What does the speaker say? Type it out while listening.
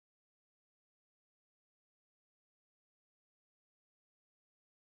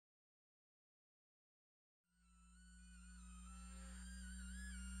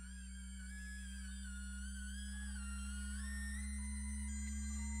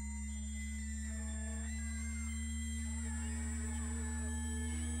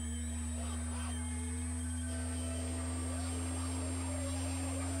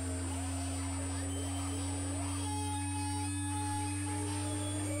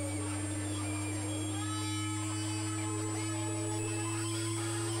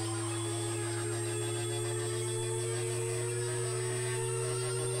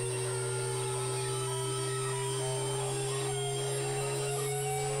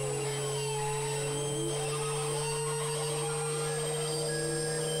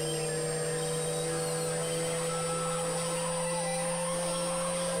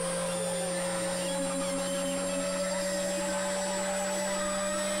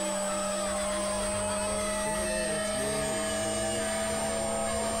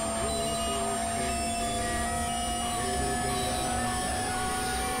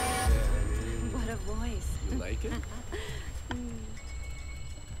voice. You like it?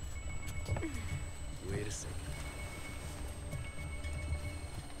 Wait a second.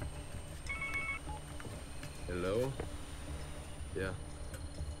 Hello? Yeah.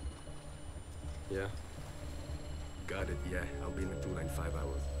 Yeah. Got it, yeah. I'll be in the 2 line 5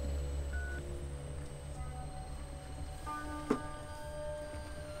 hours.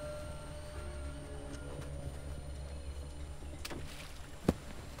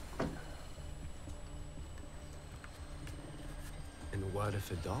 And what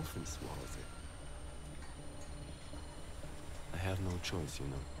if a dolphin swallows it? I have no choice, you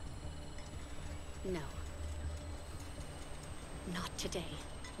know. No. Not today.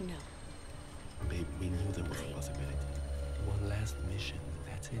 No. Babe, we knew there was a possibility. One last mission,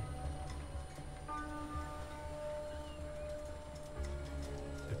 that's it.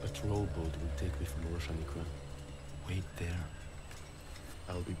 A patrol boat will take me from Roshanikra. Wait there.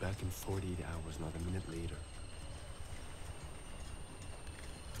 I'll be back in 48 hours, not a minute later.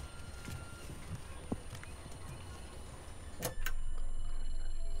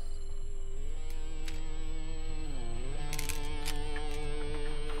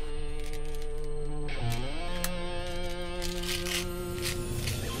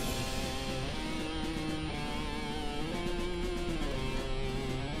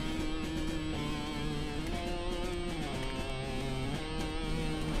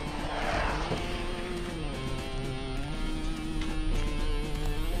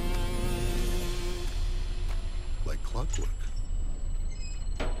 Clockwork.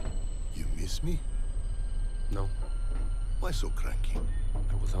 You miss me? No, Why so cranky?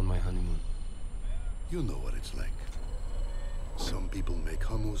 I was on my honeymoon. You know what it's like. Some people make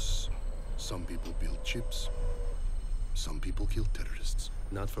hummus, some people build chips, some people kill terrorists.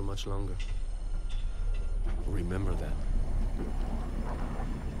 Not for much longer. Remember that.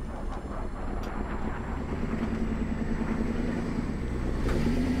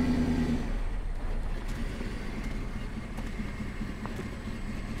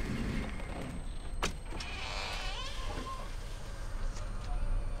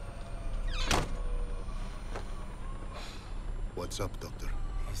 What's up, Doctor?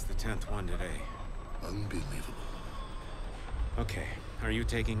 He's the 10th one today. Unbelievable. Okay, are you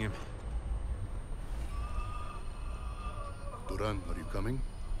taking him? Duran, are you coming?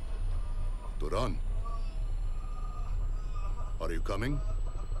 Duran? Are you coming?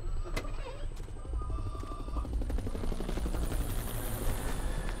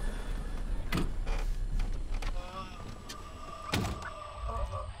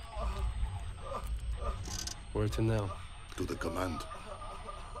 Where to now? To the command.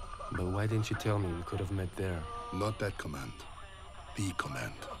 But why didn't you tell me we could have met there? Not that command. The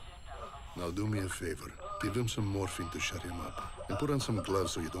command. Now do me a favor. Give him some morphine to shut him up. And put on some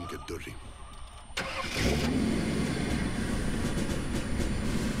gloves so you don't get dirty.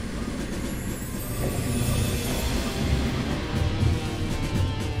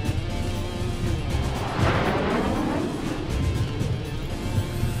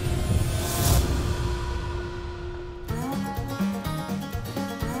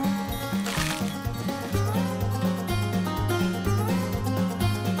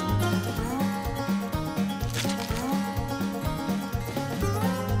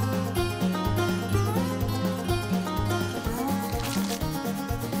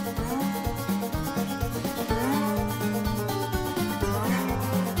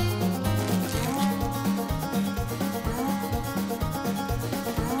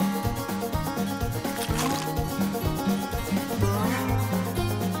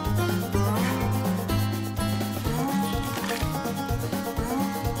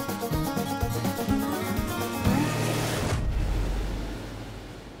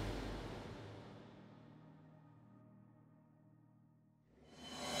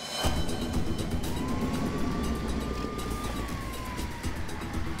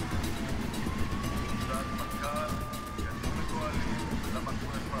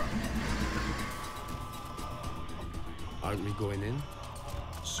 Aren't we going in?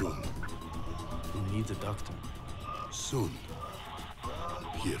 Soon. Who needs a doctor? Soon.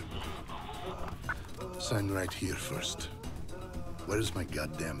 Here. Sign right here first. Where's my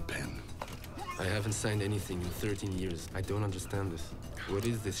goddamn pen? I haven't signed anything in 13 years. I don't understand this. What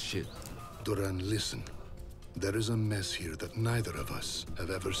is this shit? Duran, listen. There is a mess here that neither of us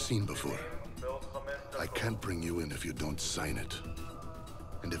have ever seen before. I can't bring you in if you don't sign it.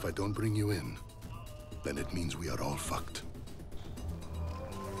 And if I don't bring you in, then it means we are all fucked.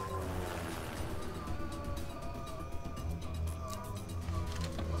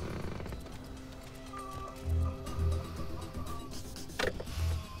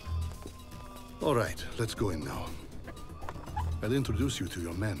 All right, let's go in now. I'll introduce you to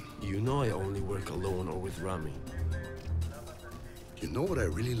your men. You know I only work alone or with Rami. You know what I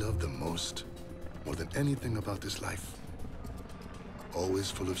really love the most? More than anything about this life?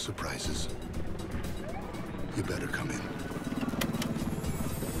 Always full of surprises. You better come in.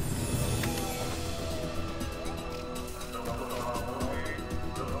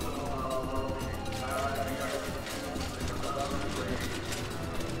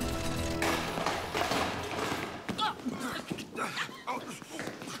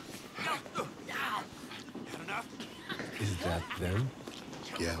 Is that them?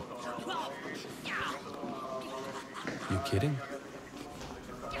 Yeah. You kidding?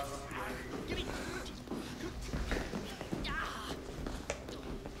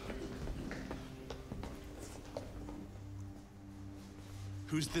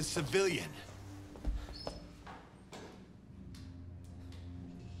 Who's the civilian?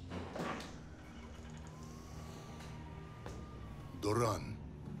 Doran.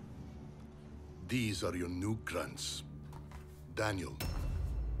 These are your new grunts. Daniel,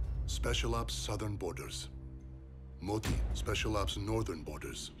 Special Ops Southern Borders. Moti, Special Ops Northern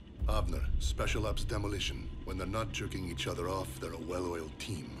Borders. Avner, Special Ops Demolition. When they're not jerking each other off, they're a well-oiled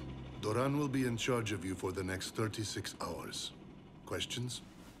team. Doran will be in charge of you for the next 36 hours. Questions?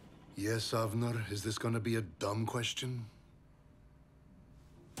 Yes, Avner, is this gonna be a dumb question?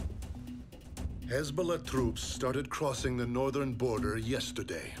 Hezbollah troops started crossing the northern border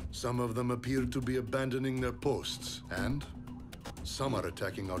yesterday. Some of them appear to be abandoning their posts, and some are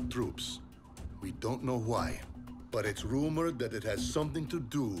attacking our troops. We don't know why, but it's rumored that it has something to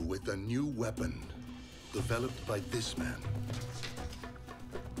do with a new weapon developed by this man.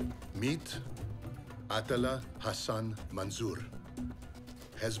 Meet Atala Hassan Manzoor,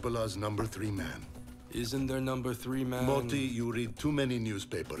 Hezbollah's #3 man. Isn't there #3 man? Moti, you read too many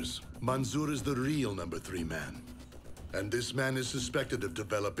newspapers. Manzoor is the real #3 man. And this man is suspected of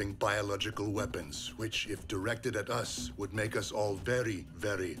developing biological weapons, which, if directed at us, would make us all very,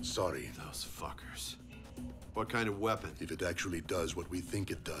 very sorry. Those fuckers. What kind of weapon? If it actually does what we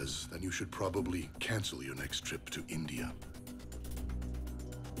think it does, then you should probably cancel your next trip to India.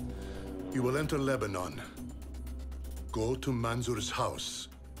 You will enter Lebanon. Go to Manzoor's house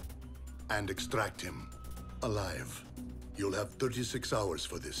and extract him alive. You'll have 36 hours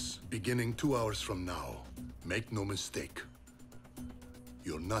for this, beginning 2 hours from now. Make no mistake.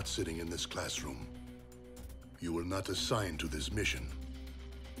 You're not sitting in this classroom. You were not assigned to this mission.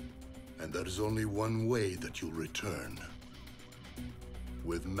 And there is only one way that you'll return.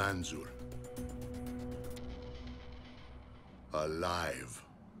 With Manzoor. Alive.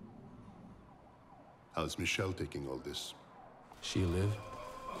 How's Michelle taking all this? She live?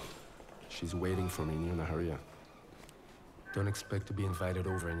 She's waiting for me near Naharia. Don't expect to be invited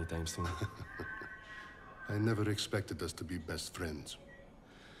over anytime soon. I never expected us to be best friends.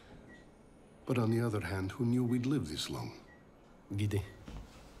 But on the other hand, who knew we'd live this long? Gide,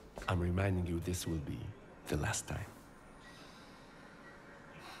 I'm reminding you this will be the last time.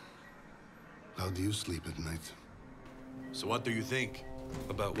 How do you sleep at night? So what do you think?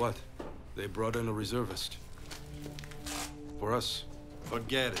 About what? They brought in a reservist. For us.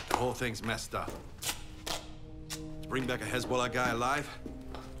 Forget it. The whole thing's messed up. To bring back a Hezbollah guy alive?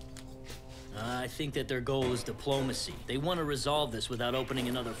 I think that their goal is diplomacy. They want to resolve this without opening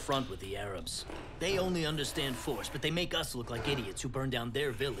another front with the Arabs. They only understand force, but they make us look like idiots who burn down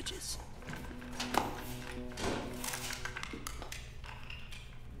their villages.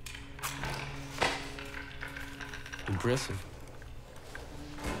 Impressive.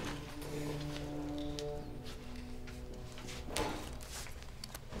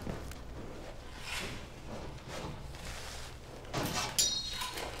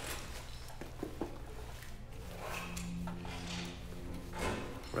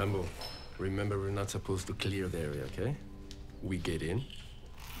 Rambo, remember we're not supposed to clear the area, okay? We get in,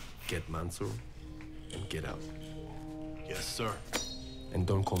 get Mansoor, and get out. Yes, sir. And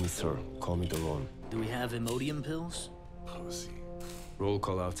don't call me sir, call me Doran. Do we have Imodium pills? Pussy. Roll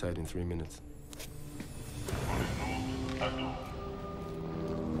call outside in 3 minutes.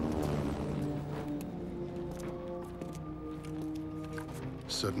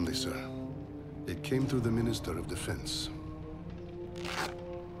 Certainly, sir. It came through the Minister of Defense.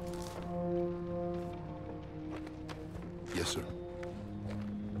 Yes, sir.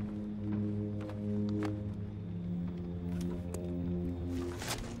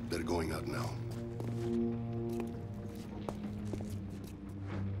 They're going out now.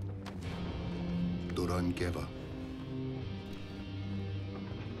 Doran Geva.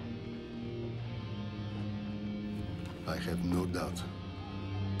 I have no doubt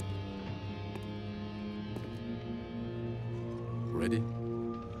Ready?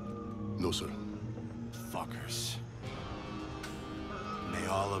 No, sir. Fuckers. May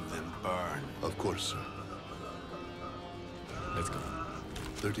all of them burn. Of course, sir. Let's go.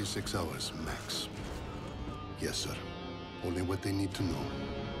 36 hours, max. Yes, sir. Only what they need to know.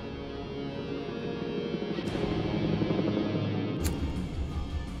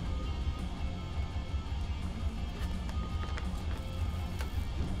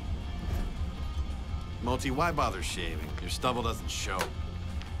 Moti, why bother shaving? Your stubble doesn't show.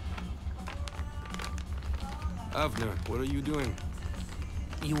 Avner, what are you doing?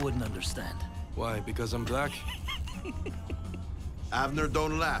 You wouldn't understand. Why? Because I'm black? Avner,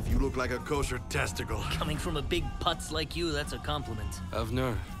 don't laugh. You look like a kosher testicle. Coming from a big putz like you, that's a compliment.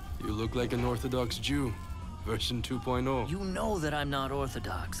 Avner, you look like an Orthodox Jew. Version 2.0. You know that I'm not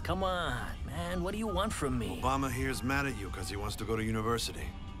Orthodox. Come on, man. What do you want from me? Obama here's mad at you because he wants to go to university.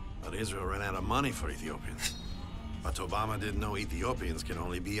 But Israel ran out of money for Ethiopians. But Obama didn't know Ethiopians can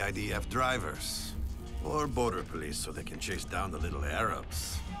only be IDF drivers. Or border police so they can chase down the little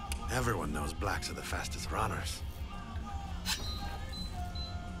Arabs. Everyone knows blacks are the fastest runners.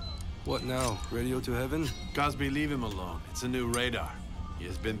 What now? Radio to heaven? Cosby, leave him alone. It's a new radar. He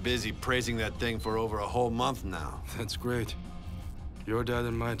has been busy praising that thing for over a whole month now. That's great. Your dad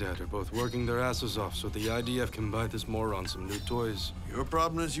and my dad are both working their asses off so the IDF can buy this moron some new toys. Your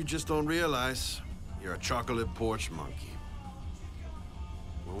problem is you just don't realize you're a chocolate porch monkey.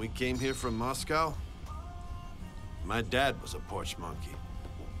 When we came here from Moscow, my dad was a porch monkey.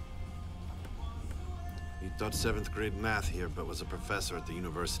 He taught 7th grade math here, but was a professor at the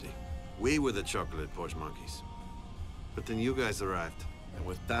university. We were the chocolate porch monkeys. But then you guys arrived, and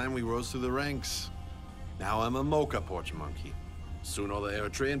with time we rose through the ranks. Now I'm a mocha porch monkey. Soon all the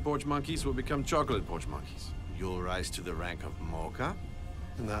Eritrean porch monkeys will become chocolate porch monkeys. You'll rise to the rank of mocha,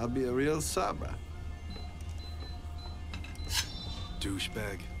 and I'll be a real Sabra.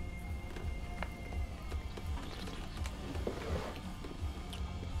 Douchebag.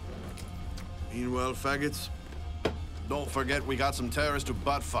 Meanwhile, faggots, don't forget we got some terrorists to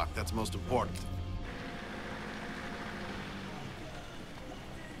butt fuck. That's most important.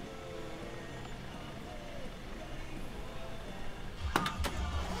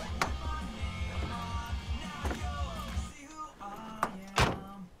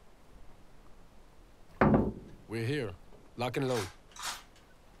 We're here. Lock and load.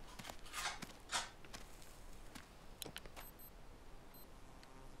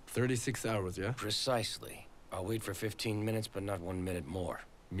 "36 hours, yeah? Precisely. I'll wait for 15 minutes, but not 1 minute more.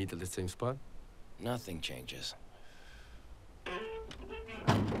 Meet at the same spot? Nothing changes.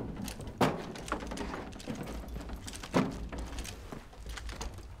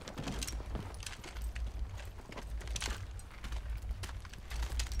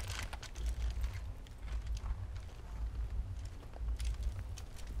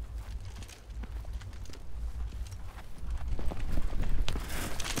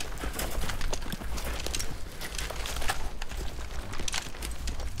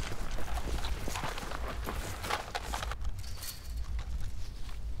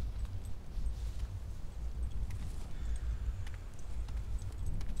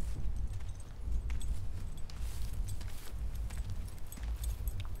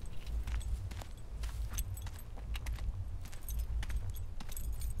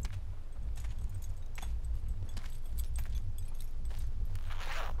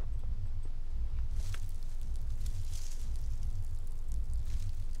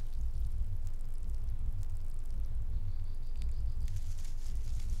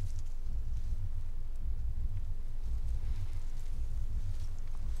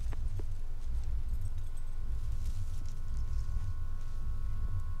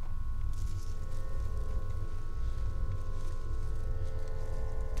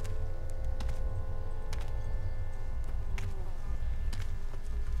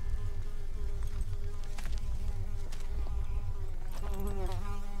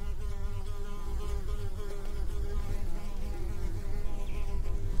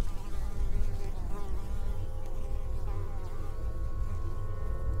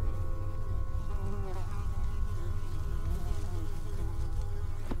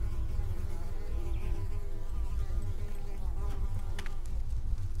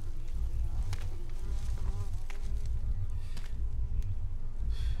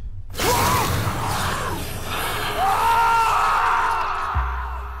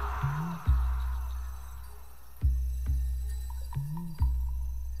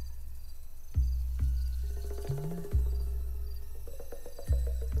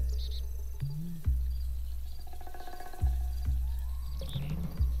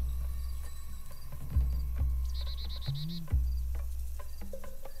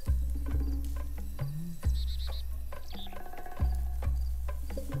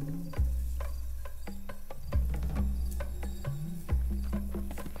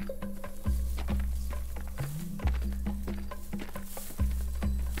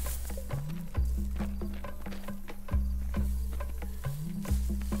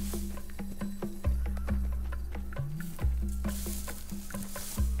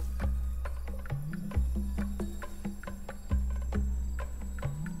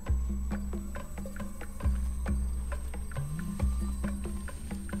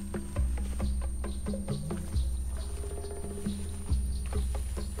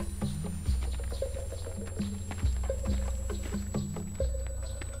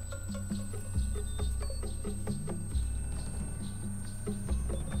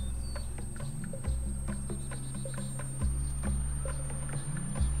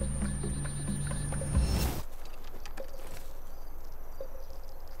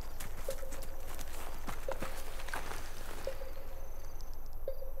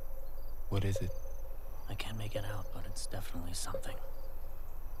 What is it? I can't make it out, but it's definitely something.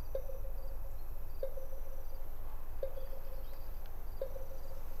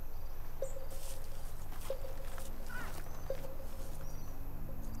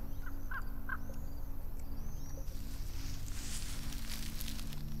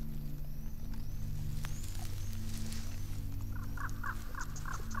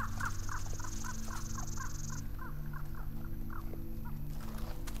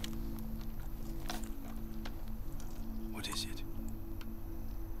 What is it?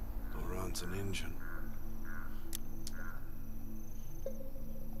 Laurent's an engine.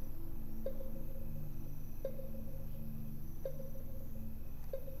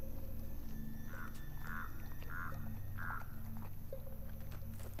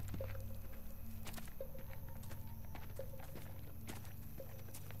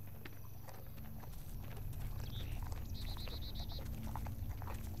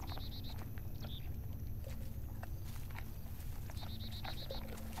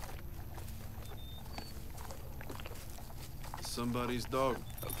 Somebody's dog.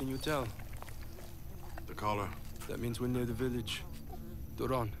 How can you tell? The collar. That means we're near the village.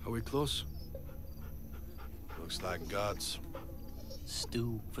 Duran, are we close? Looks like God's.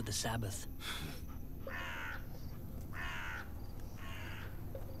 Stew for the Sabbath.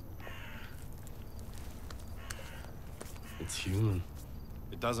 It's human.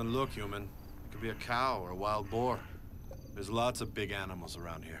 It doesn't look human. It could be a cow or a wild boar. There's lots of big animals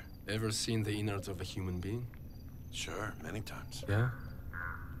around here. Ever seen the innards of a human being? Sure, many times. Yeah?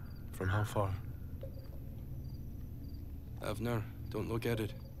 From how far? Avner, don't look at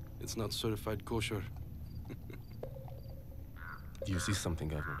it. It's not certified kosher. Do you see something,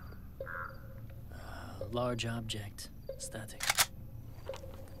 Avner? Large object. Static.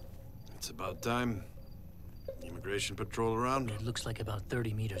 It's about time. Immigration patrol around. It looks like about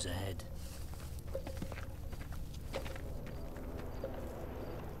 30 meters ahead.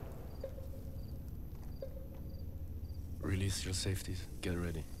 Release your safeties. Get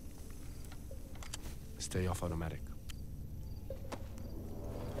ready. Stay off automatic.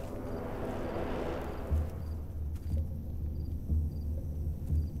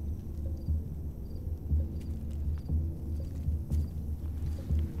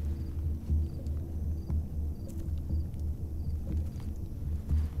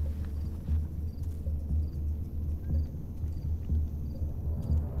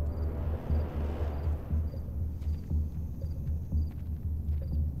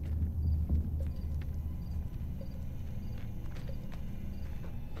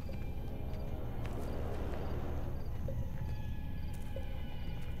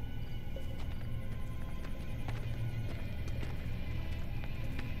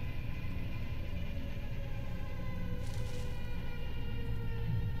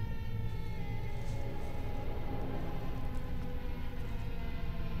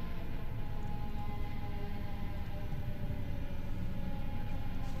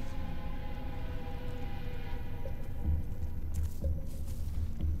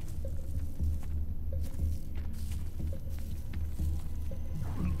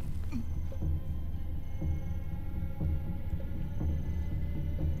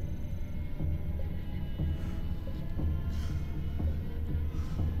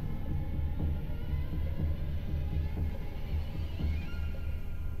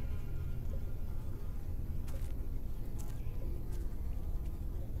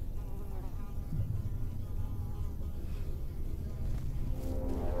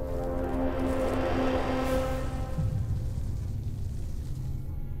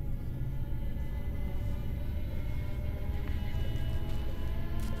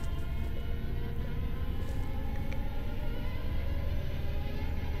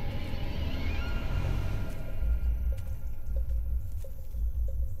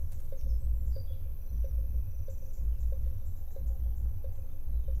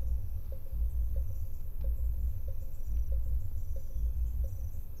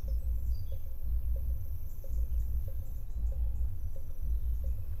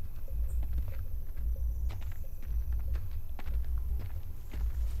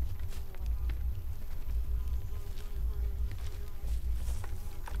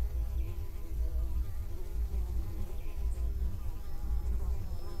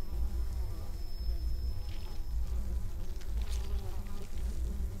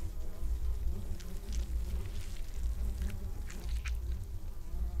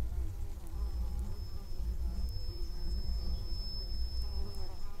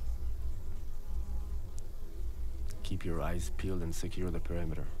 Keep your eyes peeled and secure the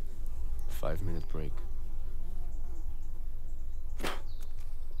perimeter. 5-minute break.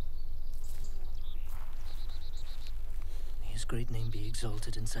 his great name be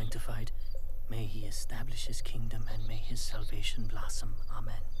exalted and sanctified. May he establish his kingdom, and may his salvation blossom.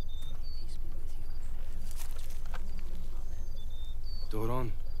 Amen. Peace be with you.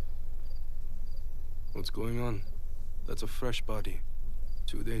 Doron. What's going on? That's a fresh body.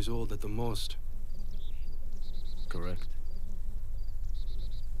 2 days old at the most. Correct.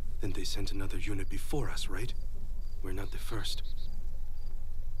 Then they sent another unit before us, right? We're not the first.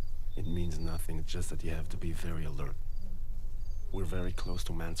 It means nothing, it's just that you have to be very alert. We're very close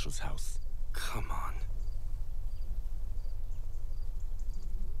to Mansell's house. Come on.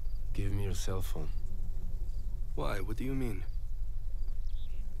 Give me your cell phone. Why? What do you mean?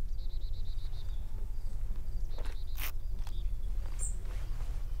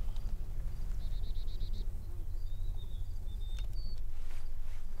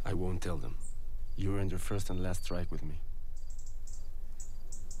 I won't tell them. You earned your first and last strike with me.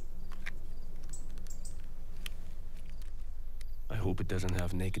 I hope it doesn't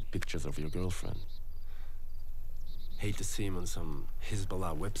have naked pictures of your girlfriend. Hate to see him on some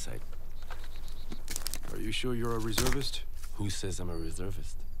Hezbollah website. Are you sure you're a reservist? Who says I'm a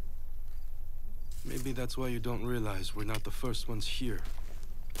reservist? Maybe that's why you don't realize we're not the first ones here.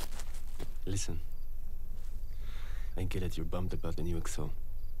 Listen. I get it, you're bummed about the new XO.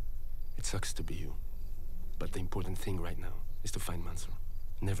 It sucks to be you. But the important thing right now is to find Mansell.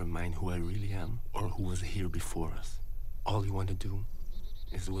 Never mind who I really am or who was here before us. All you want to do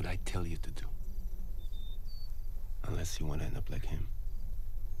is what I tell you to do. Unless you want to end up like him.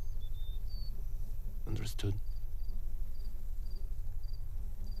 Understood?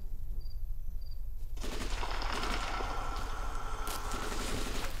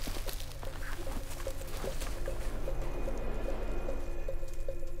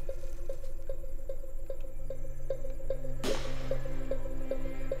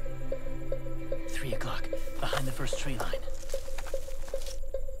 Behind the first tree line.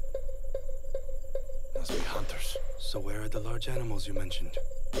 Must be hunters. So where are the large animals you mentioned?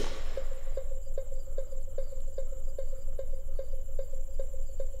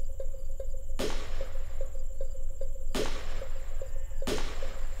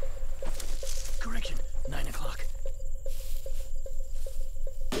 Correction, 9 o'clock.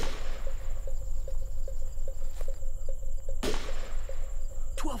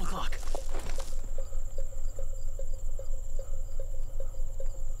 $12.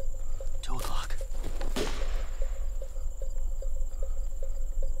 2 o'clock.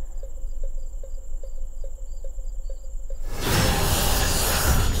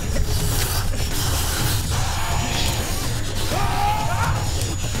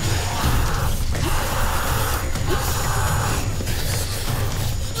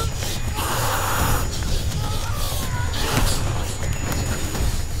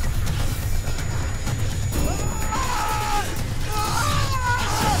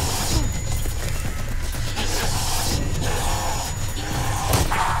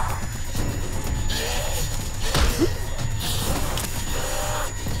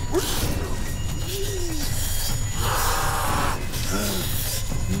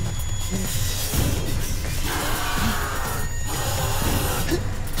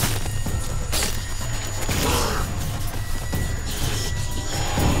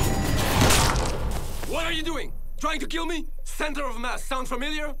 Trying to kill me? Center of mass, sound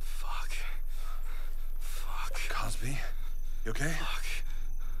familiar? Fuck. Cosby, you okay? Fuck.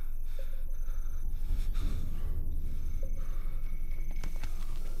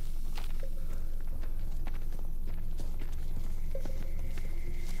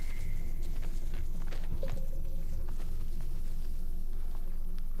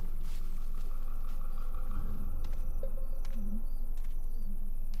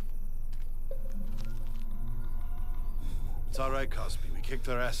 It's all right, Cosby. We kicked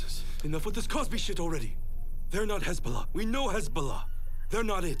their asses. Enough with this Cosby shit already. They're not Hezbollah. We know Hezbollah. They're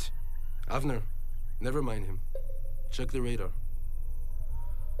not it. Avner, never mind him. Check the radar.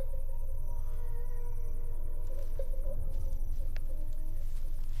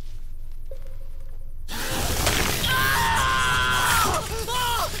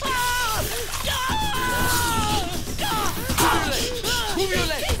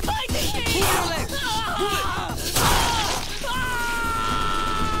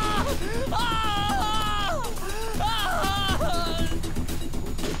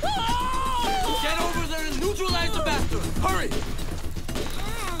 Neutralize the bastard! Hurry!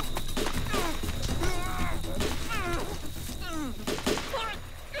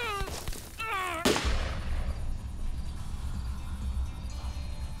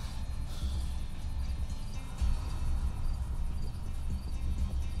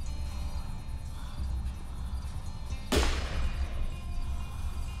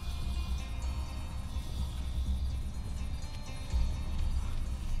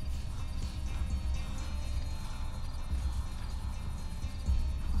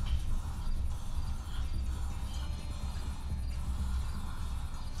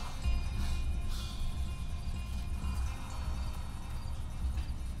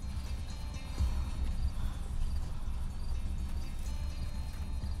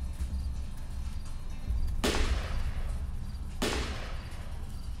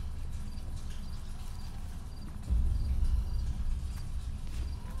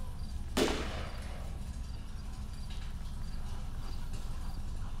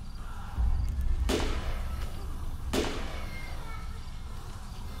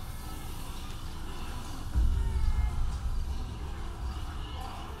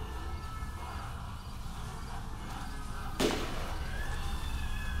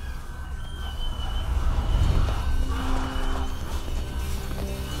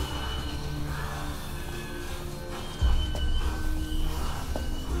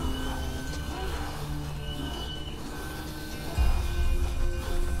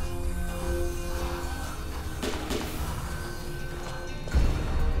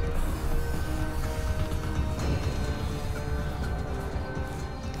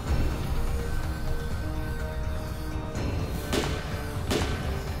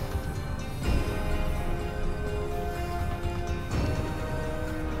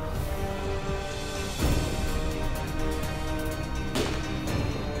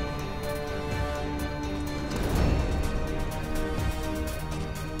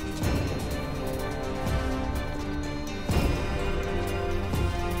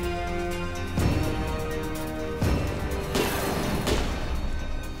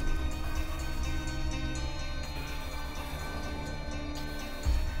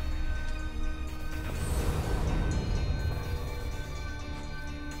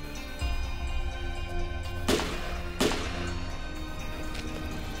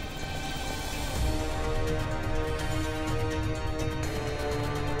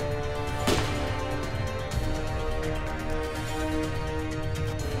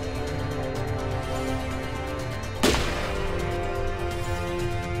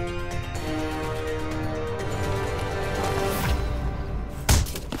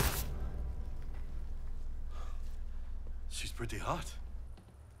 hot.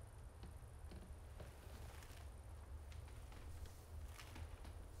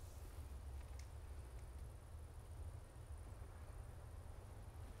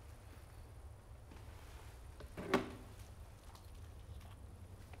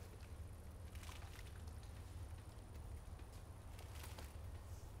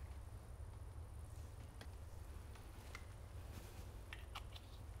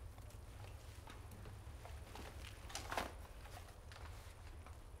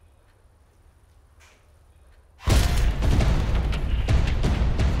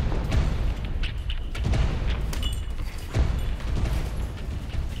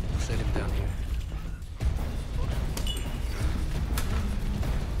 Set him down here.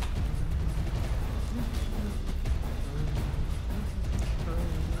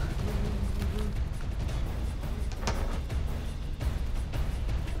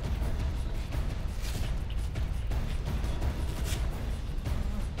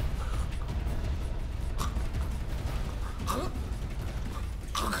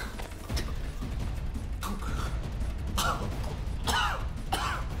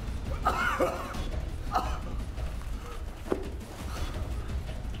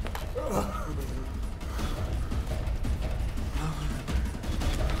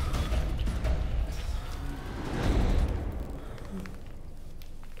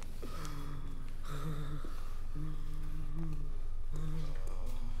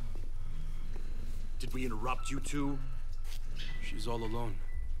 Did we interrupt you two? She's all alone.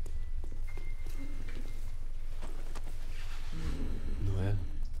 Noel.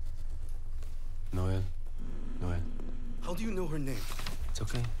 Noel. Noel. How do you know her name? It's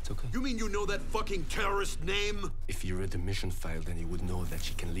okay. It's okay. You mean you know that fucking terrorist name? If you read the mission file, then you would know that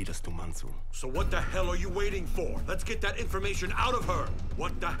she can lead us to Mansour. So what the hell are you waiting for? Let's get that information out of her!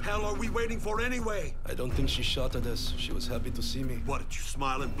 What the hell are we waiting for anyway? I don't think she shot at us. She was happy to see me. What, did you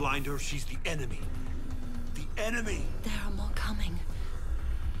smile and blind her? She's the enemy. The enemy! There are more coming.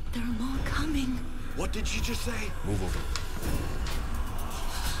 There are more coming. What did she just say? Move over.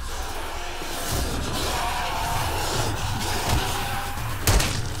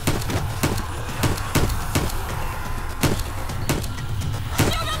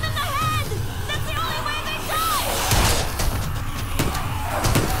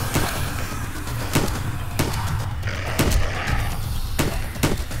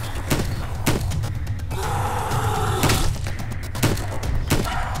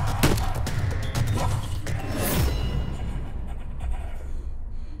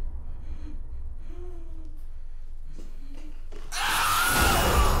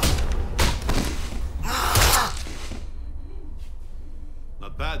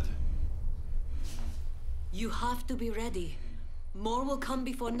 Not bad. You have to be ready. More will come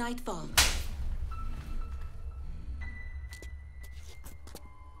before nightfall.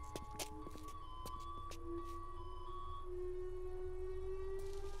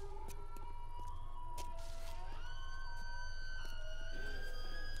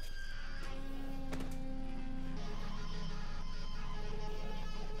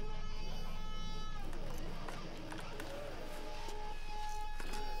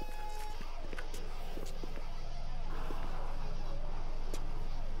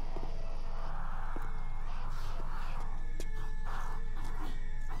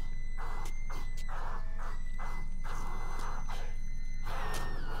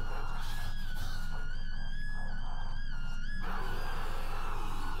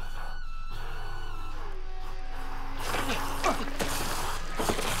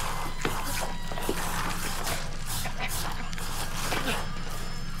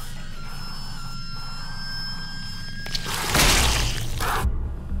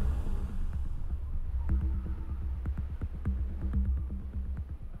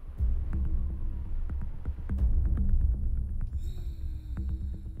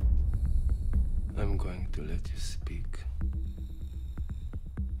 I'm going to let you speak.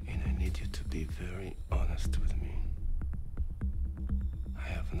 And I need you to be very honest with me. I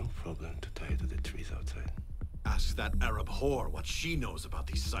have no problem to tie you to the trees outside. Ask that Arab whore what she knows about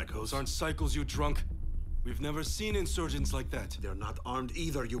these psychos. Those aren't cycles, you drunk. We've never seen insurgents like that. They're not armed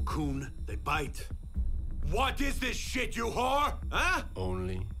either, you coon. They bite. What is this shit, you whore? Huh?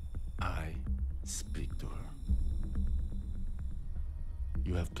 Only I speak to her.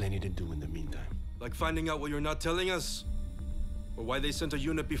 You have plenty to do in the meantime. Like finding out what you're not telling us? Or why they sent a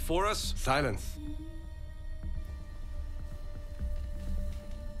unit before us? Silence!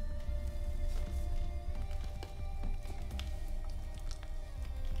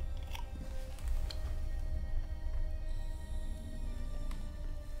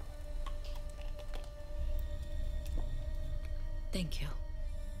 Thank you.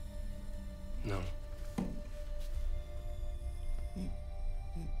 No.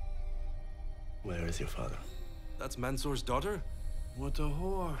 Where is your father? That's Mansour's daughter? What a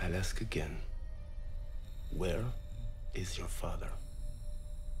whore. I'll ask again. Where is your father?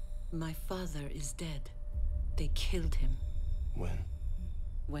 My father is dead. They killed him. When?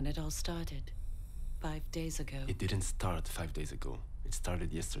 When it all started. 5 days ago. It didn't start 5 days ago. It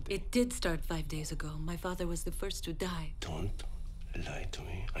started yesterday. It did start 5 days ago. My father was the first to die. Don't lie to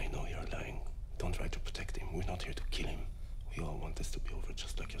me. I know you're lying. Don't try to protect him. We're not here to kill him. We all want this to be over,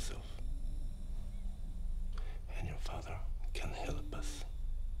 just like yourself. And your father can help us.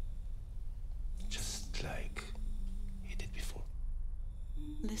 Just like he did before.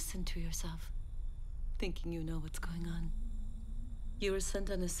 Listen to yourself. Thinking you know what's going on. You were sent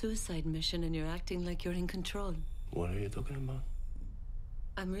on a suicide mission and you're acting like you're in control. What are you talking about?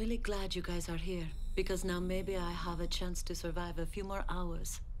 I'm really glad you guys are here, because now maybe I have a chance to survive a few more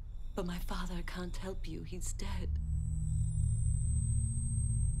hours. But my father can't help you. He's dead.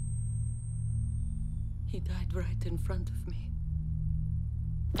 He died right in front of me.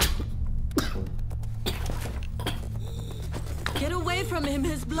 Get away from him!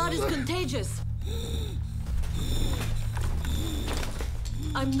 His blood is contagious!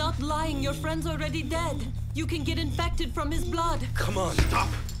 I'm not lying. Your friend's already dead. You can get infected from his blood. Come on. Stop!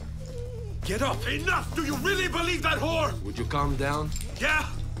 Get up! Enough! Do you really believe that whore? Would you calm down? Yeah?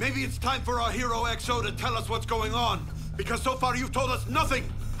 Maybe it's time for our hero XO to tell us what's going on. Because so far you've told us nothing.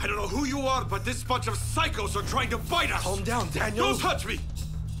 I don't know who you are, but this bunch of psychos are trying to bite us. Calm down, Daniel. Don't touch me!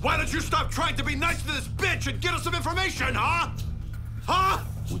 Why don't you stop trying to be nice to this bitch and get us some information, huh? Huh?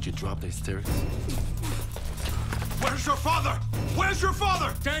 Would you drop the hysterics? Where's your father? Where's your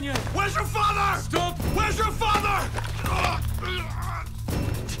father? Daniel! Where's your father? Stop! Where's your father?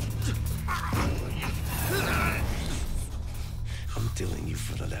 I'm telling you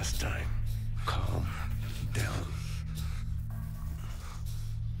for the last time. Calm down.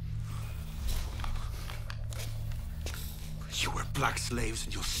 You were black slaves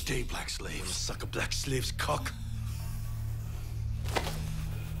and you'll stay black slaves. Suck a black slave's cock.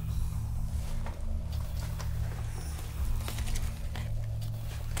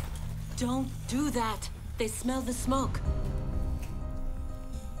 Don't do that. They smell the smoke.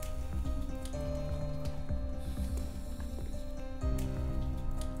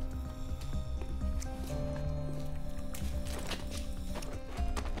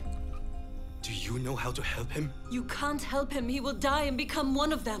 Do you know how to help him? You can't help him. He will die and become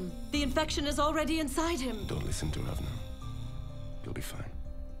one of them. The infection is already inside him. Don't listen to Ravna. You'll be fine.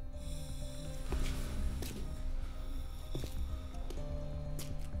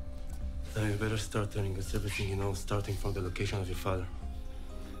 Now you better start telling us everything you know, starting from the location of your father.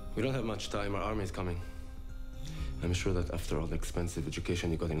 We don't have much time. Our army is coming. I'm sure that after all the expensive education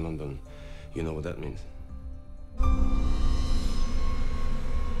you got in London, you know what that means.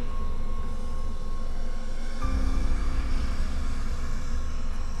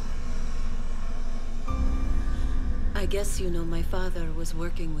 I guess you know my father was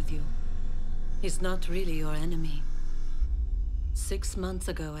working with you. He's not really your enemy. 6 months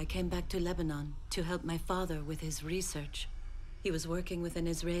ago, I came back to Lebanon to help my father with his research. He was working with an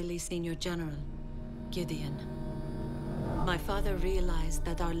Israeli senior general, Gideon. My father realized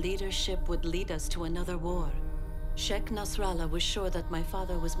that our leadership would lead us to another war. Sheikh Nasrallah was sure that my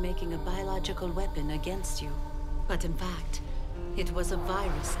father was making a biological weapon against you. But in fact, it was a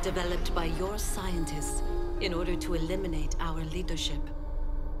virus developed by your scientists in order to eliminate our leadership.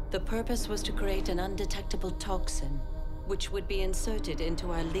 The purpose was to create an undetectable toxin which would be inserted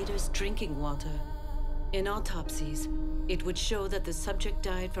into our leader's drinking water. In autopsies, it would show that the subject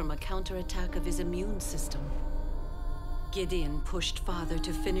died from a counterattack of his immune system. Gideon pushed father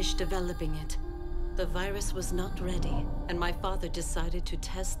to finish developing it. The virus was not ready, and my father decided to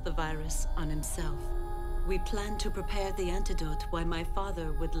test the virus on himself. We planned to prepare the antidote while my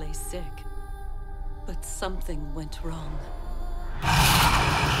father would lay sick. But something went wrong.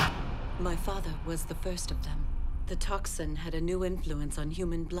 My father was the first of them. The toxin had a new influence on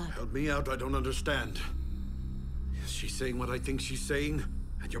human blood. Help me out, I don't understand. Is she saying what I think she's saying?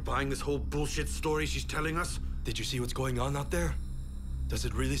 And you're buying this whole bullshit story she's telling us? Did you see what's going on out there? Does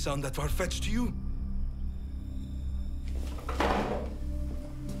it really sound that far-fetched to you?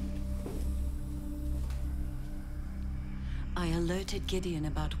 I alerted Gideon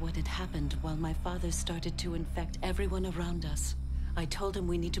about what had happened while my father started to infect everyone around us. I told him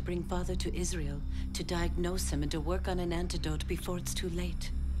we need to bring father to Israel to diagnose him and to work on an antidote before it's too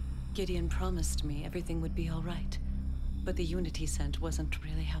late. Gideon promised me everything would be all right, but the unit he sent wasn't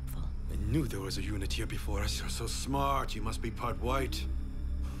really helpful. I knew there was a unit here before us. You're so smart. You must be part white.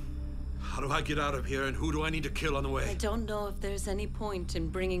 How do I get out of here, and who do I need to kill on the I way? don't know if there's any point in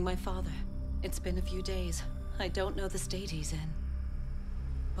bringing my father. It's been a few days. I don't know the state he's in.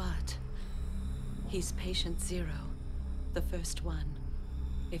 But he's patient 0, the first one.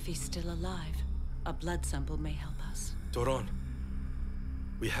 If he's still alive, a blood sample may help us. Doron,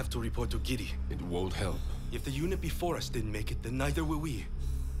 we have to report to Giddy. It won't help. If the unit before us didn't make it, then neither will we.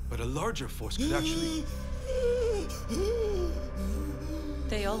 But a larger force could actually...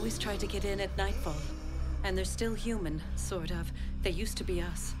 They always try to get in at nightfall. And they're still human, sort of. They used to be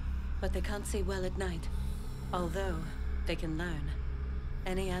us. But they can't see well at night. Although, they can learn.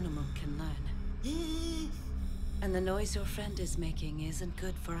 Any animal can learn. And the noise your friend is making isn't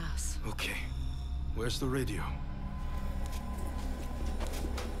good for us. Okay. Where's the radio?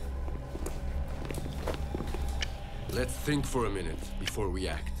 Let's think for a minute before we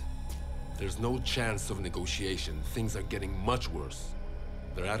act. There's no chance of negotiation. Things are getting much worse.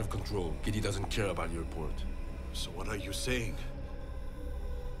 They're out of control. Giddy doesn't care about your report. So what are you saying?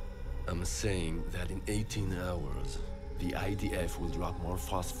 I'm saying that in 18 hours, the IDF will drop more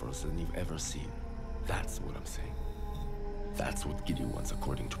phosphorus than you've ever seen. That's what I'm saying. That's what Giddy wants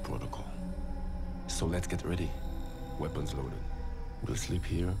according to protocol. So let's get ready. Weapons loaded. We'll sleep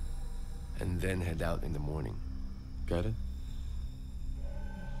here, and then head out in the morning. Got it?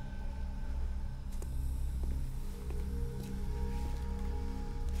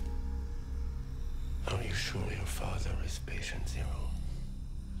 Are you sure your father is patient 0?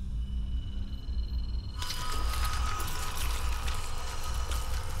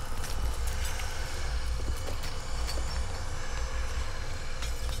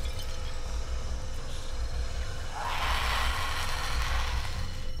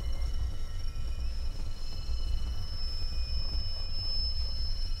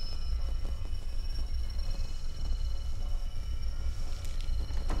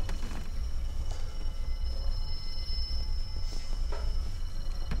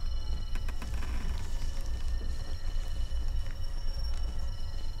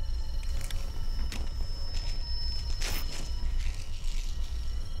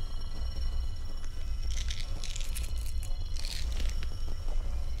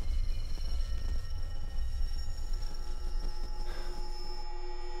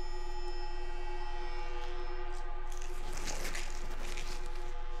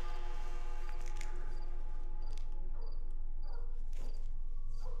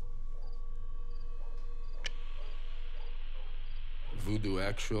 Voodoo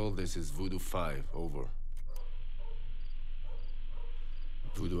Actual, this is Voodoo 5, over.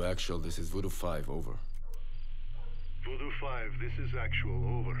 Voodoo Actual, this is Voodoo 5, over. Voodoo 5, this is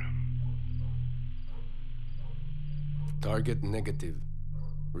Actual, over. Target negative.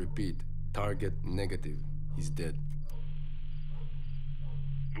 Repeat, target negative. He's dead.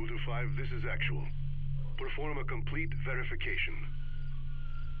 Voodoo 5, this is Actual. Perform a complete verification.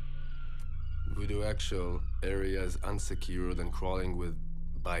 Voodoo Actual, area is unsecured and crawling with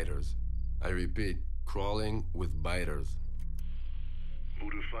biters. I repeat, crawling with biters.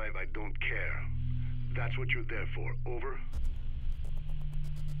 Voodoo 5, I don't care. That's what you're there for. Over.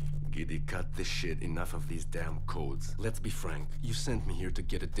 Giddy, cut this shit. Enough of these damn codes. Let's be frank. You sent me here to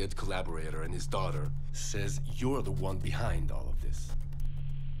get a dead collaborator, and his daughter says you're the one behind all of this.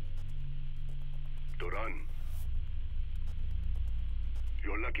 Doran.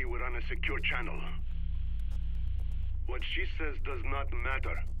 You're lucky we're on a secure channel. What she says does not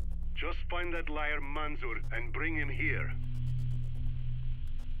matter. Just find that liar Manzur and bring him here.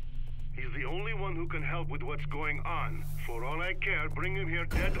 He's the only one who can help with what's going on. For all I care, bring him here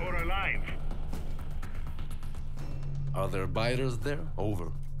dead or alive. Are there biters there?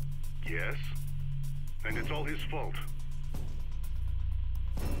 Over. Yes. And it's all his fault.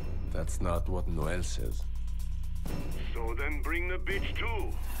 That's not what Noel says. So then bring the bitch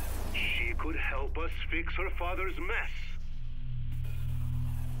too. She could help us fix her father's mess.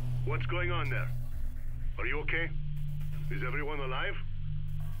 What's going on there? Are you okay? Is everyone alive?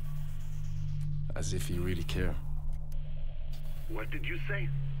 As if you really care. What did you say?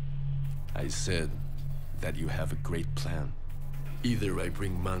 I said that you have a great plan. Either I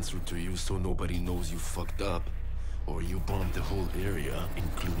bring Mansour to you so nobody knows you fucked up, or you bomb the whole area,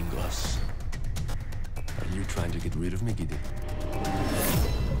 including us. Are you trying to get rid of me, Giddy?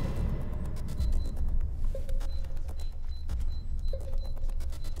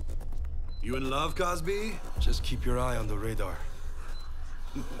 You in love, Cosby? Just keep your eye on the radar.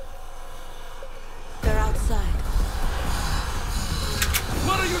 They're outside.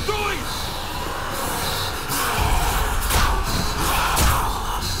 What are you doing?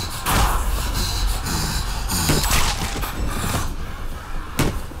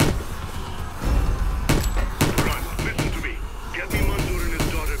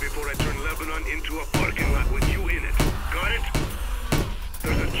 into a parking lot with you in it. Got it?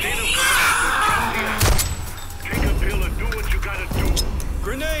 There's a chain of command to drop the ass. Take a pill and do what you gotta do.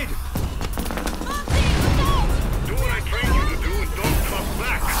 Grenade! Do what I trained you to do and don't talk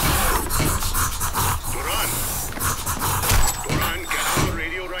back. Duran! Duran, get on the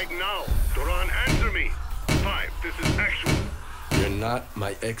radio right now. Duran, answer me. 5, this is actual. You're not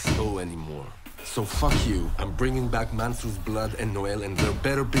my XO anymore. So fuck you. I'm bringing back Mansur's blood and Noel, and there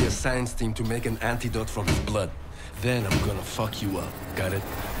better be a science team to make an antidote from his blood. Then I'm gonna fuck you up. Got it?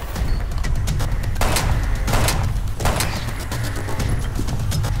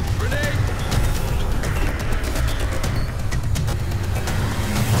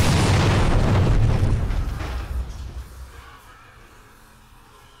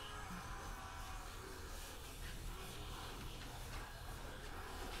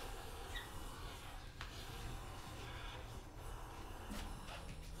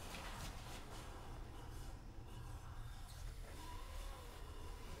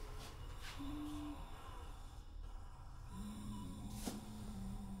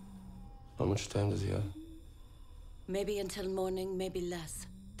 How much time does he have? Maybe until morning, maybe less.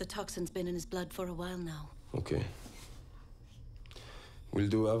 The toxin's been in his blood for a while now. Okay. We'll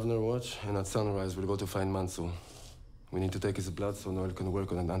do Avner watch, and at sunrise we'll go to find Mansour. We need to take his blood so Noel can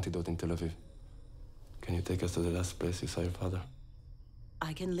work on an antidote in Tel Aviv. Can you take us to the last place you saw your father?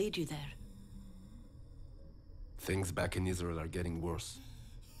 I can lead you there. Things back in Israel are getting worse.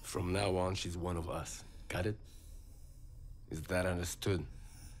 From now on, she's one of us. Got it? Is that understood?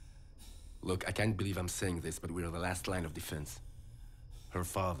 Look, I can't believe I'm saying this, but we're the last line of defense. Her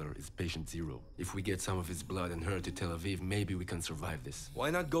father is patient zero. If we get some of his blood and her to Tel Aviv, maybe we can survive this. Why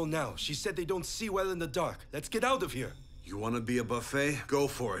not go now? She said they don't see well in the dark. Let's get out of here. You want to be a buffet? Go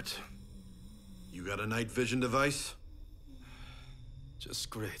for it. You got a night vision device? Just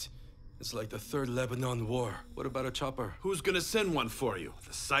great. It's like the Third Lebanon War. What about a chopper? Who's gonna send one for you?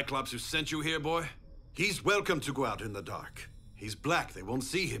 The Cyclops who sent you here, boy? He's welcome to go out in the dark. He's black, they won't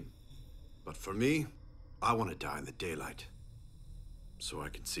see him. But for me, I want to die in the daylight. So I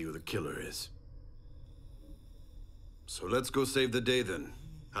can see who the killer is. So let's go save the day then.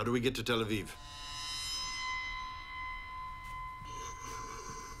 How do we get to Tel Aviv?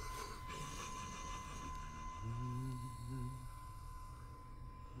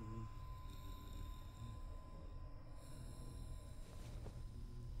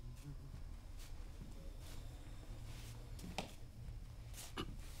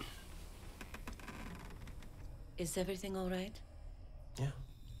 Is everything all right? Yeah.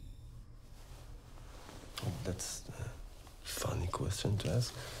 That's a funny question to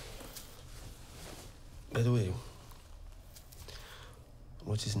ask. By the way,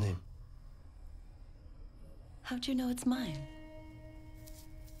 what's his name? How'd you know it's mine?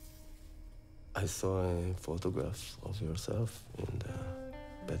 I saw a photograph of yourself in the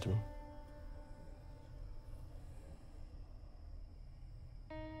bedroom.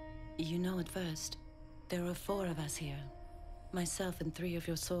 You know it first. There are 4 of us here. Myself and 3 of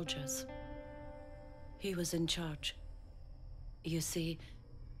your soldiers. He was in charge. You see,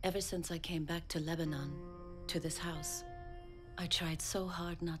 ever since I came back to Lebanon, to this house, I tried so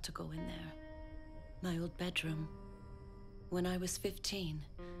hard not to go in there. My old bedroom. When I was 15,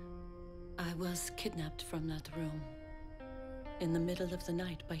 I was kidnapped from that room. In the middle of the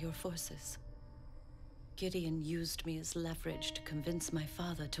night by your forces. Gideon used me as leverage to convince my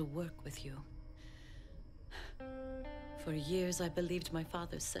father to work with you. For years, I believed my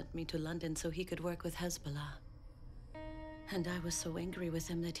father sent me to London so he could work with Hezbollah. And I was so angry with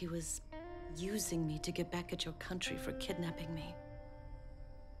him that he was using me to get back at your country for kidnapping me.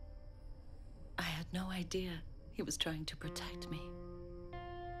 I had no idea he was trying to protect me.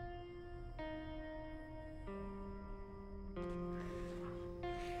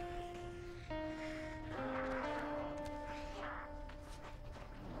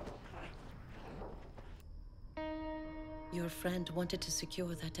 Your friend wanted to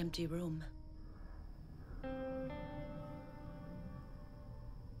secure that empty room.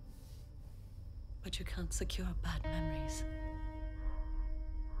 But you can't secure bad memories.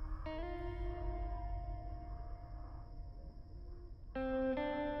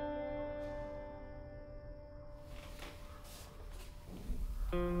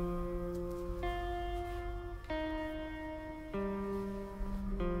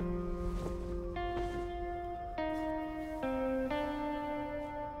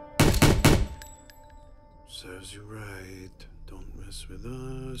 Serves you right. Don't mess with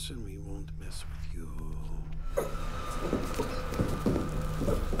us, and we won't mess with you.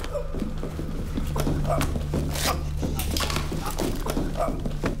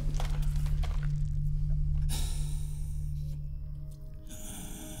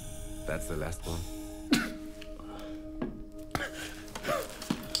 That's the last one.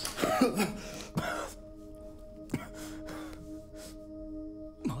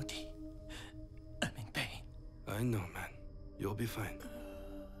 Moti, I'm in pain. I know, man. You'll be fine.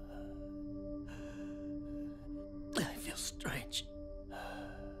 I feel strange.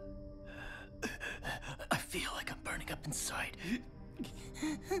 I feel like I'm burning up inside.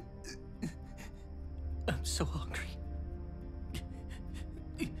 I'm so hungry.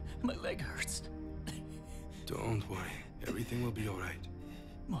 My leg hurts. Don't worry. Everything will be all right.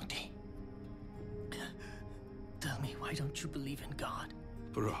 Moti, tell me, why don't you believe in God?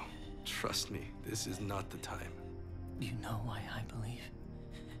 Bro, trust me, this is not the time. You know why I believe?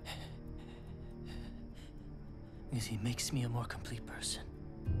 Because he makes me a more complete person.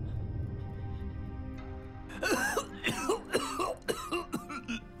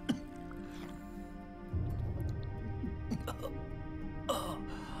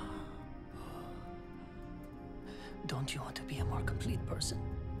 Don't you want to be a more complete person?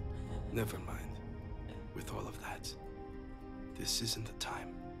 Never mind. With all of that, this isn't the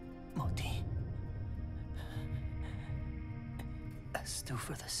time. Moti, a stew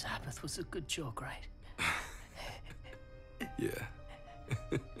for the Sabbath was a good joke, right? Yeah.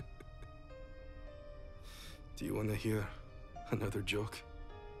 Do you want to hear another joke?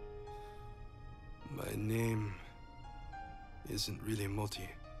 My name isn't really Moti.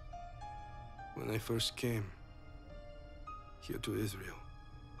 When I first came here to Israel,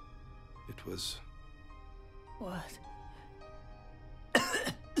 it was... What?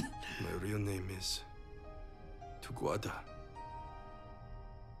 My real name is Tuguada.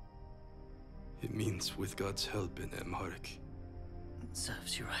 It means with God's help in Amharic.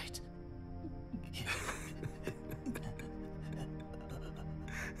 Serves you right.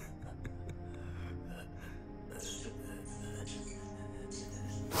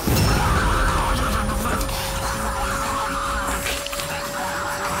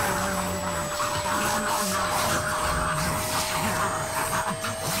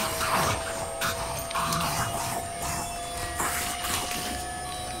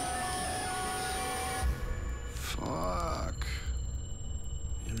 Fuck.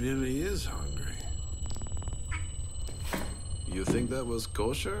 He really is hungry. You think that was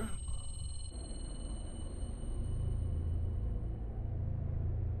kosher?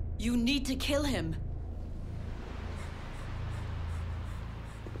 You need to kill him.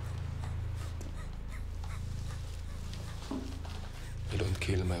 You don't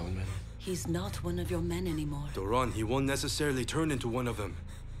kill my own men. He's not one of your men anymore. Doron, he won't necessarily turn into one of them.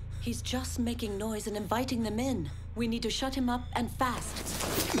 He's just making noise and inviting them in. We need to shut him up and fast.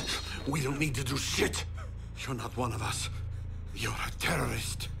 We don't need to do shit. You're not one of us. You're a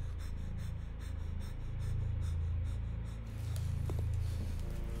terrorist.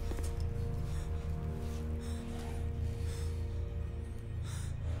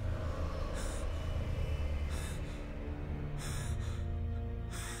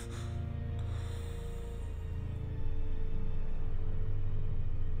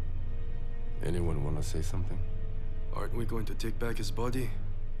 Anyone want to say something? Aren't we going to take back his body?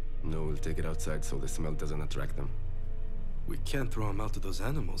 No, we'll take it outside so the smell doesn't attract them. We can't throw him out to those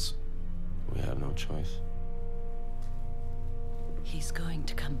animals. We have no choice. He's going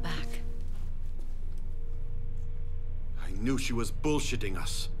to come back. I knew she was bullshitting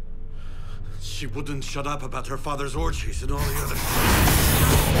us. She wouldn't shut up about her father's orgies and all the other...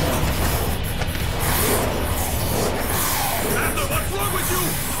 Esther, what's wrong with you?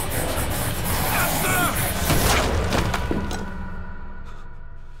 Esther!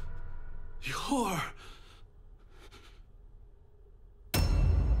 You whore!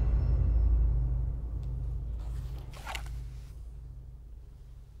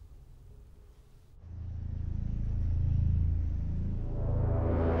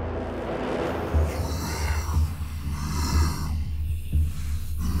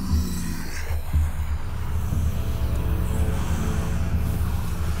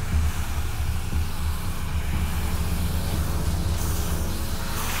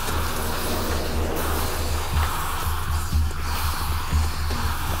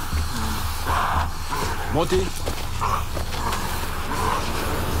 Moti?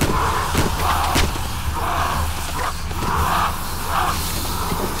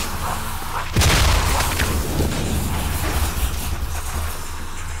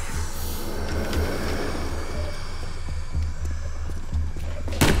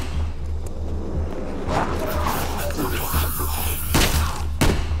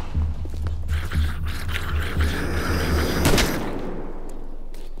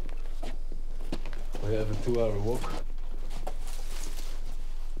 We have a 2-hour walk.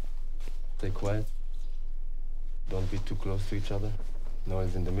 Stay quiet. Don't be too close to each other.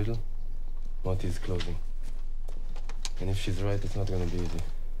 Noel's in the middle. Monty's closing. And if she's right, it's not gonna be easy.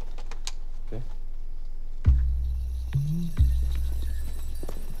 Okay?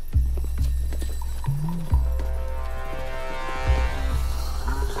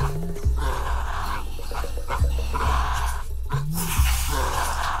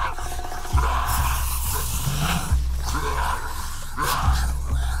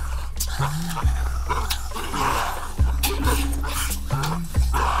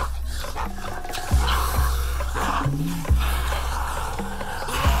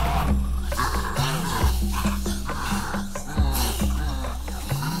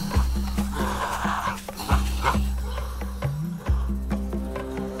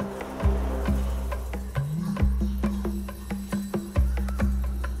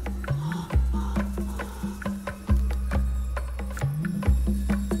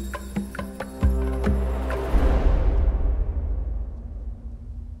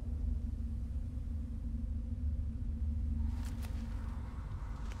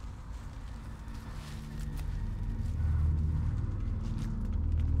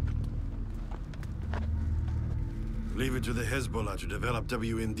 Leave it to the Hezbollah to develop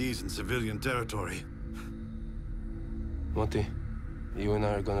WMDs in civilian territory. Monty, you and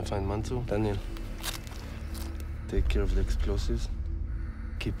I are gonna find Manso. Daniel, take care of the explosives.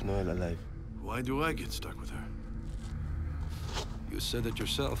 Keep Noel alive. Why do I get stuck with her? You said it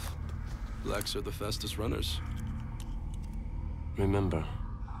yourself. Blacks are the fastest runners. Remember,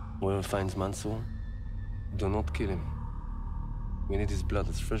 whoever finds Manso, do not kill him. We need his blood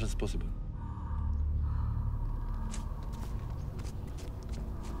as fresh as possible.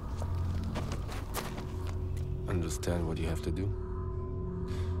 Understand what you have to do?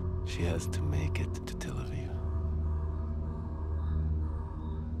 She has to make it to Tel Aviv.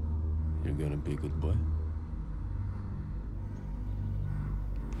 You're gonna be a good boy?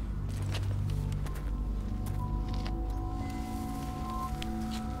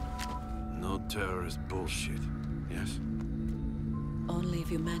 No terrorist bullshit, yes? Only if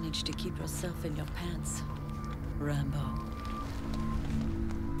you manage to keep yourself in your pants, Rambo.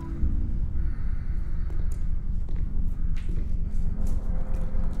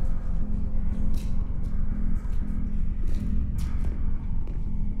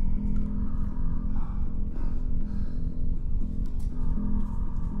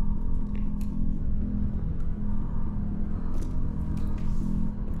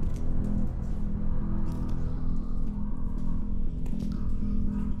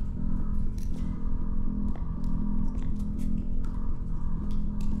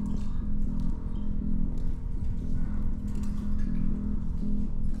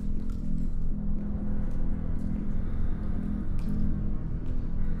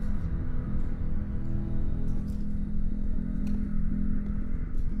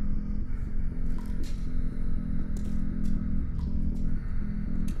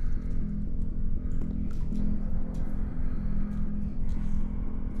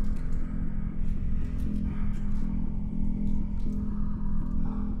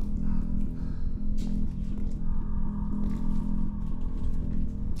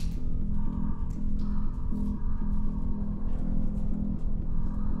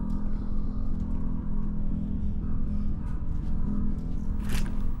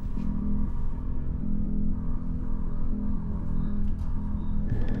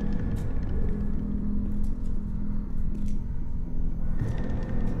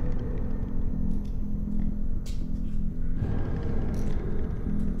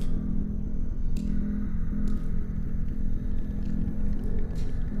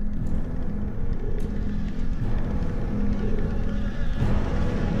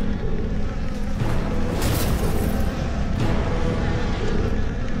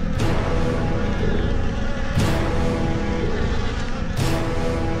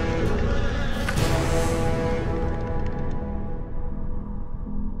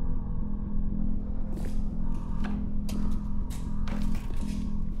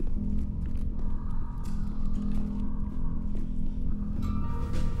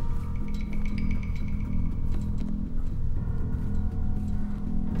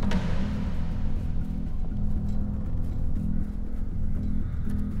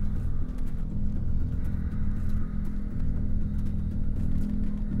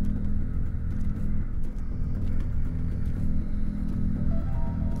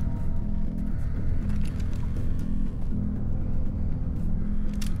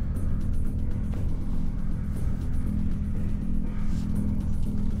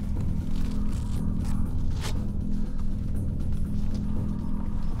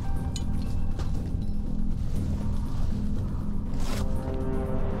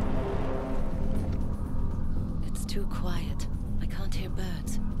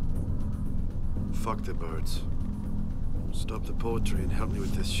 fuck the birds. Stop the poetry and help me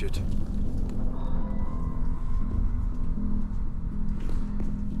with this shit.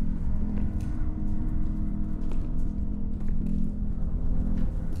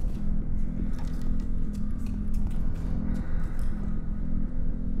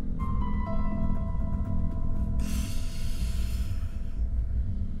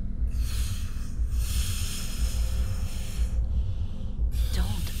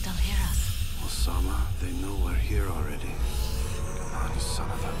 They'll hear us. Osama, they know we're here already. Come on, you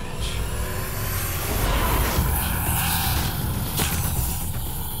son of a bitch.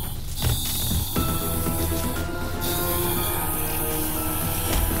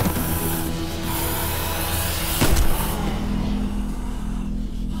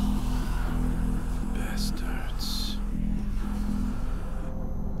 Bastards.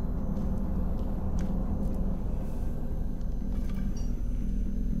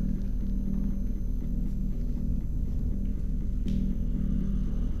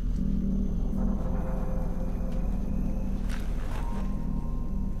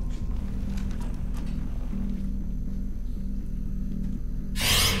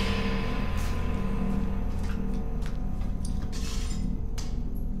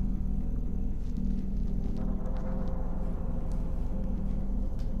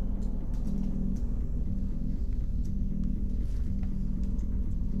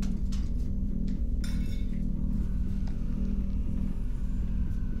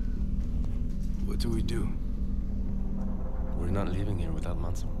 What do we do? We're not leaving here without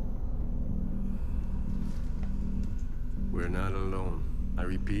Manso. We're not alone. I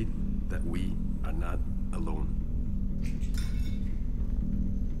repeat that we are not alone.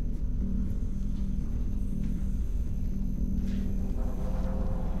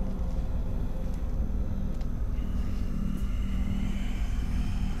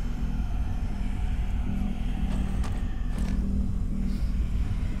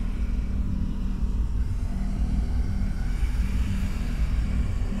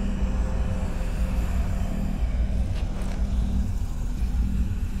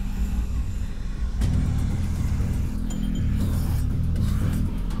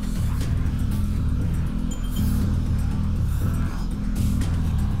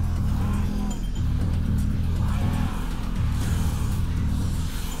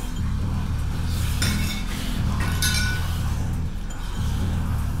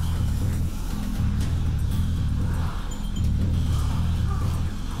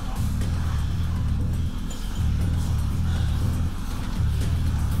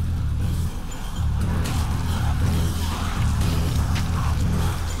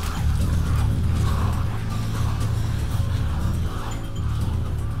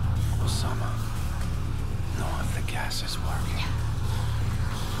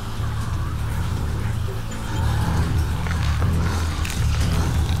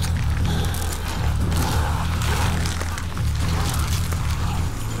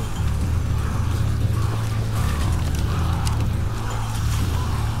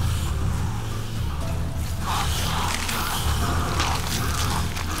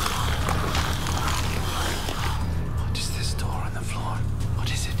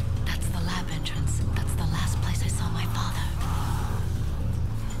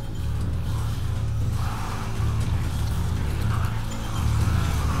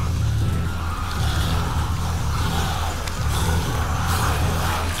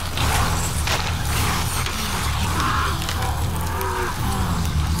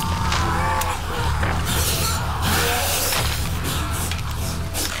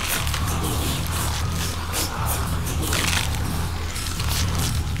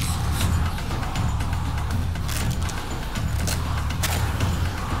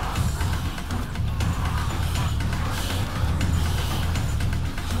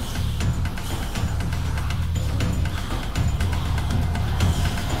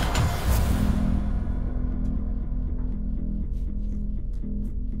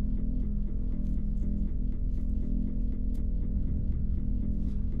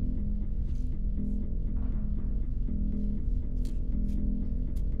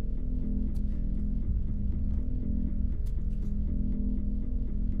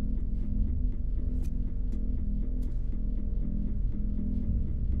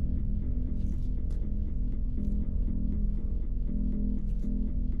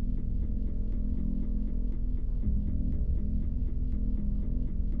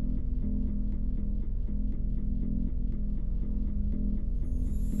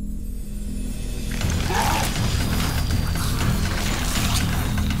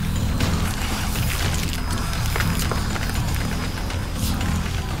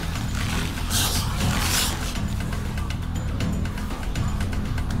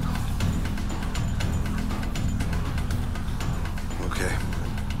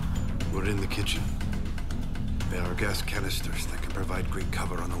 great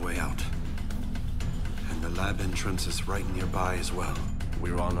cover on the way out. And the lab entrance is right nearby as well.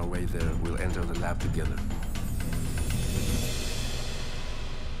 We're on our way there. We'll enter the lab together.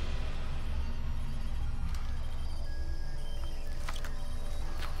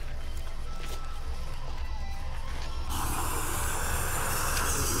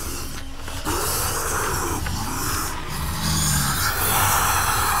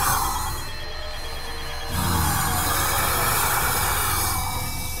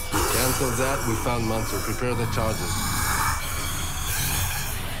 Cancel that. We found Mansour. Prepare the charges.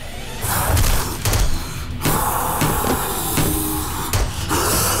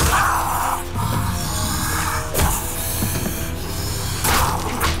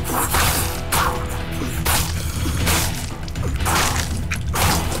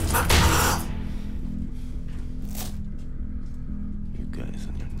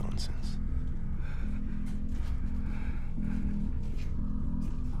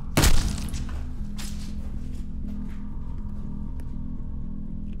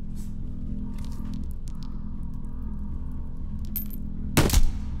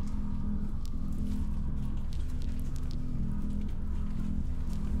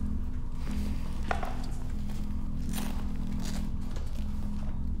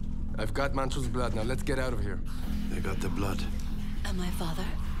 I've got Mansour's blood. Now let's get out of here. They got the blood. And my father?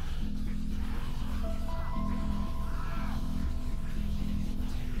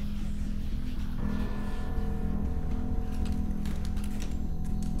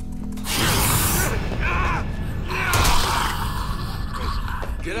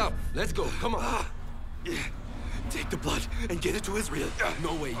 Get up. Let's go. Come on. Take the blood and get it to Israel.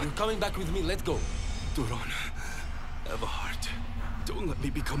 No way. You're coming back with me. Let's go. Duran, have a heart. Don't let me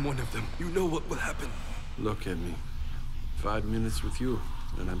become one of them. You know what will happen. Look at me. 5 minutes with you,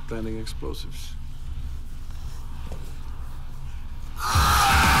 and I'm planting explosives.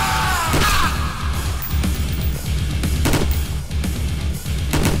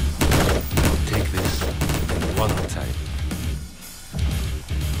 Take this and run outside.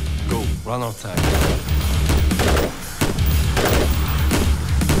 Go, run outside.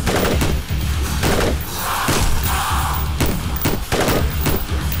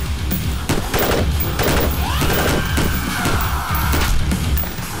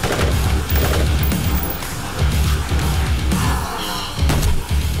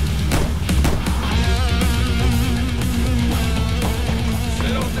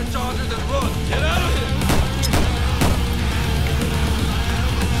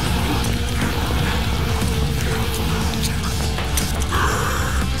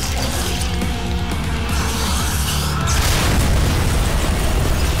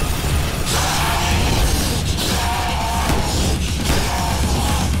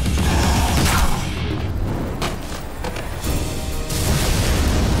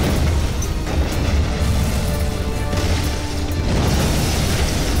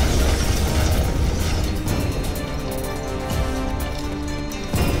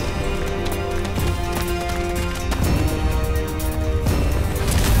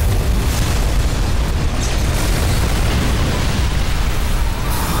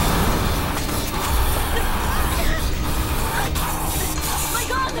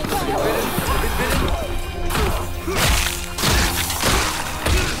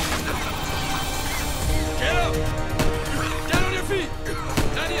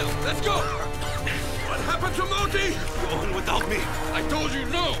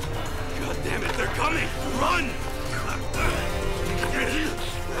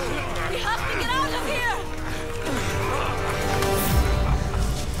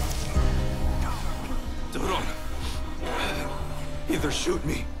 Either shoot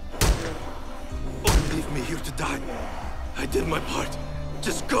me, or leave me here to die. I did my part.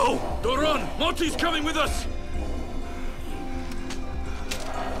 Just go! Doron! Monty's coming with us!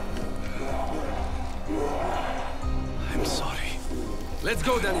 I'm sorry. Let's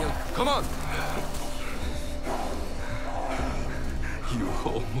go, Daniel. Come on! You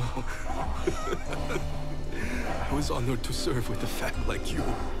homo. I was honored to serve with a fat like you.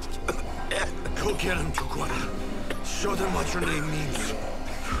 Go get him, Chukwara. Show them what your name means.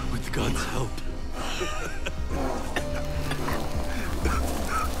 With God's help.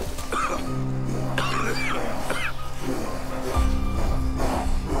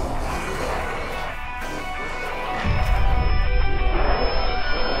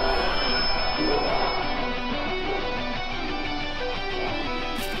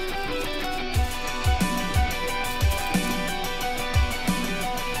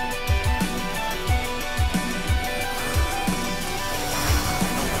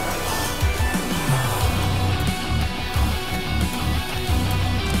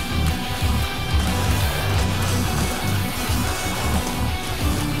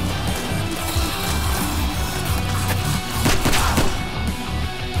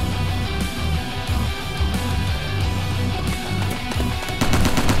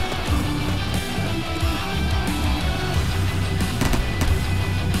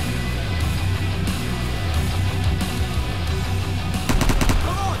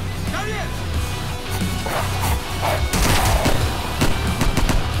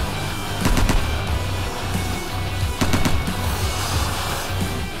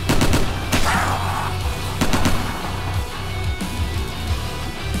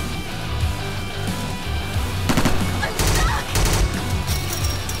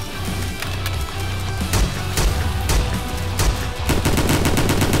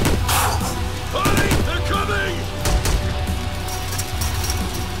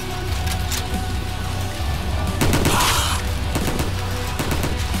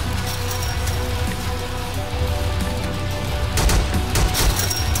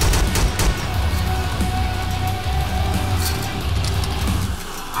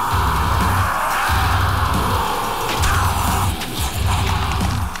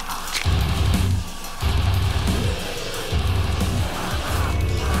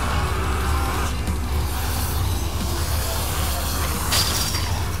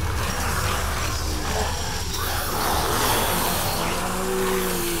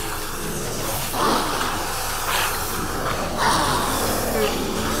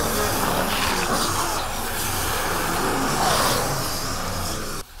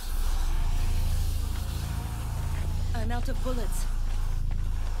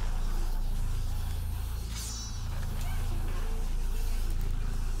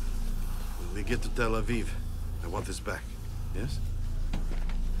 they get to Tel Aviv, I want this back. Yes?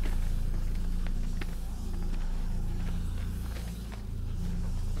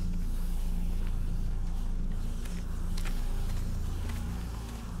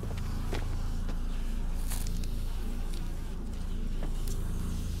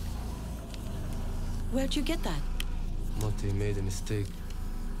 Where'd you get that? Moti made a mistake.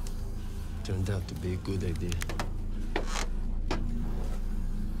 Turned out to be a good idea.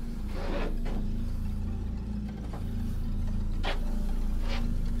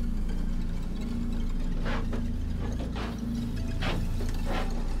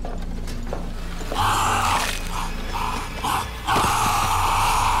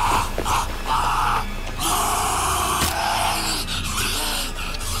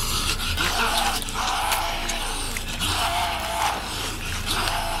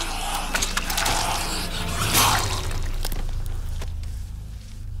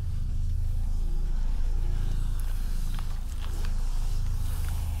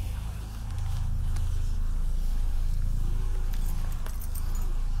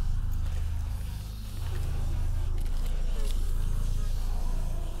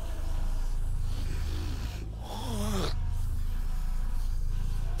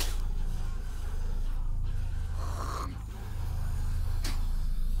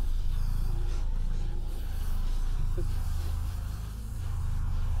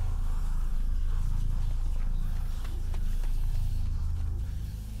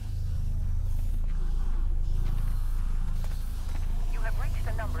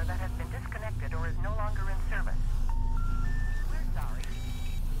 that has been disconnected or is no longer in service. We're sorry.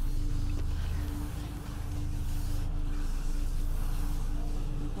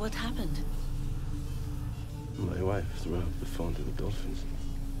 What happened? My wife threw out the phone to the dolphins.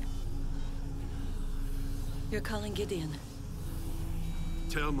 You're calling Gideon.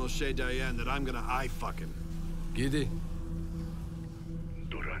 Tell Moshe Dayan that I'm gonna eye-fuck him. Giddy?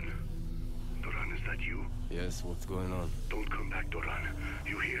 Doran. Doran, is that you? Yes, what's going on? Don't come back, Doran.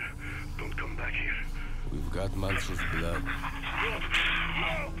 You hear? Don't come back here. We've got Mansour's blood.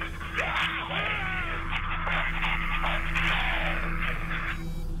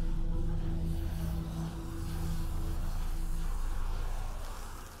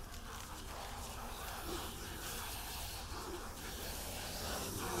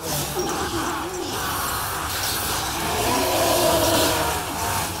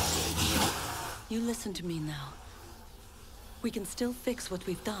 You listen to me now. We can still fix what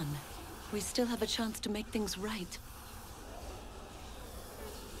we've done. We still have a chance to make things right.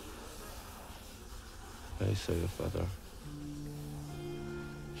 I saw your father.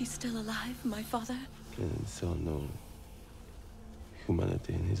 He's still alive, my father? And saw no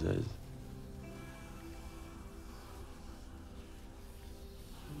humanity in his eyes.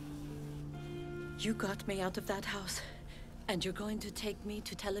 You got me out of that house. And you're going to take me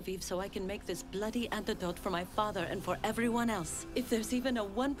to Tel Aviv so I can make this bloody antidote for my father and for everyone else. If there's even a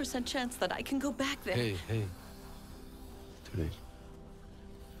 1% chance that I can go back there. Hey. Too late.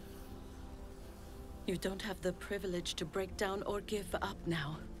 You don't have the privilege to break down or give up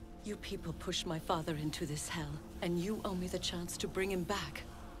now. You people pushed my father into this hell, and you owe me the chance to bring him back.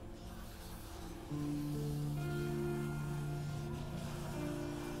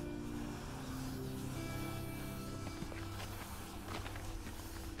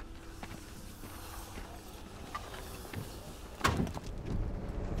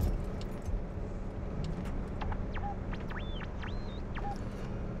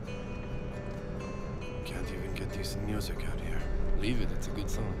 Can't even get decent music out here. Leave it, it's a good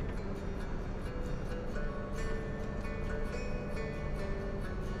song.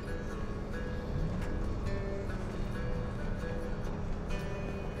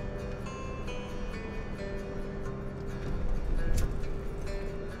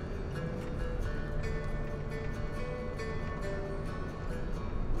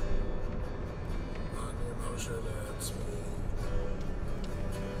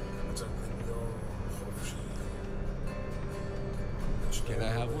 Can I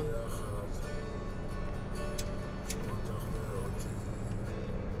have one?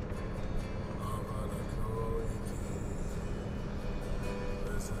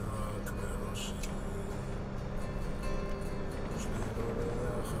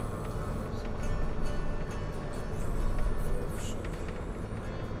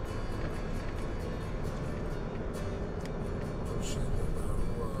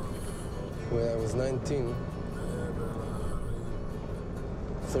 When I was 19,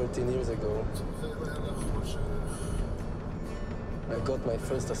 13 years ago, I got my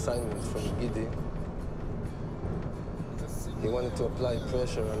first assignment from Gidi. He wanted to apply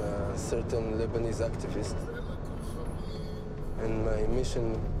pressure on a certain Lebanese activist. And my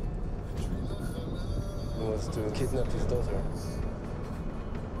mission was to kidnap his daughter.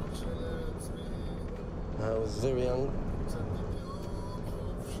 I was very young,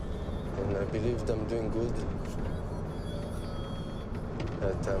 and I believed I'm doing good,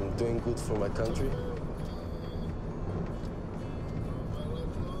 that I'm doing good for my country.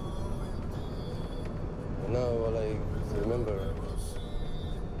 And now all I remember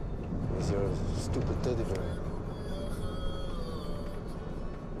is your stupid teddy bear.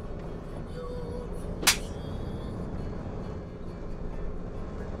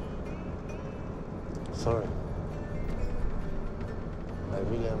 Sorry. I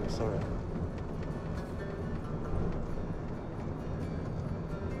really am sorry.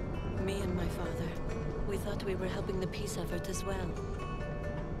 Me and my father, we thought we were helping the peace effort as well.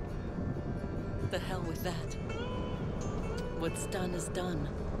 The hell with that. What's done is done.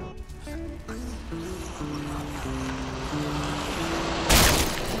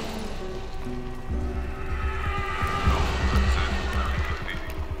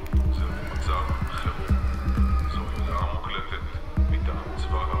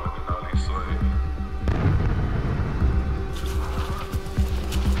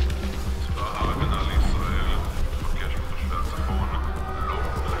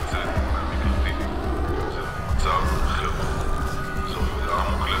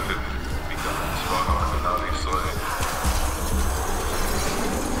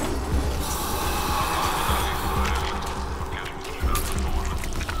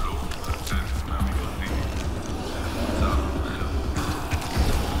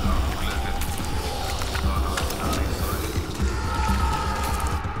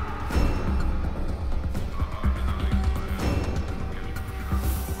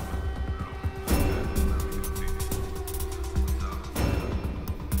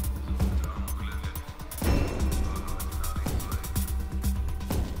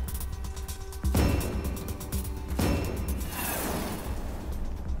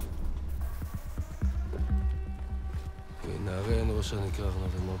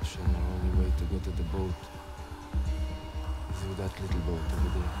 Not an option. The only way to go to the boat is with that little boat over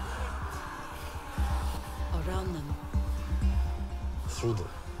there. Around them. Through them.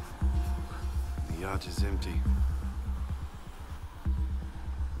 The yacht is empty.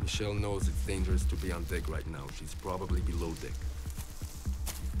 Michelle knows it's dangerous to be on deck right now. She's probably below deck.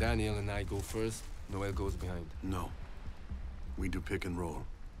 Daniel and I go first. Noel goes behind. No. We do pick and roll.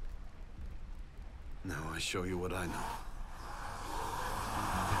 Now I show you what I know.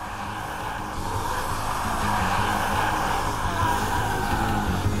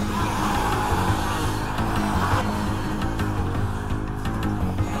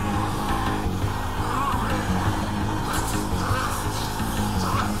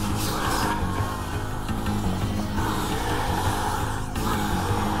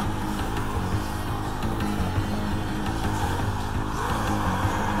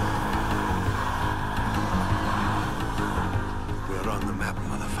 We're on the map,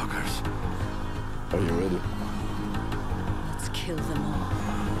 motherfucker.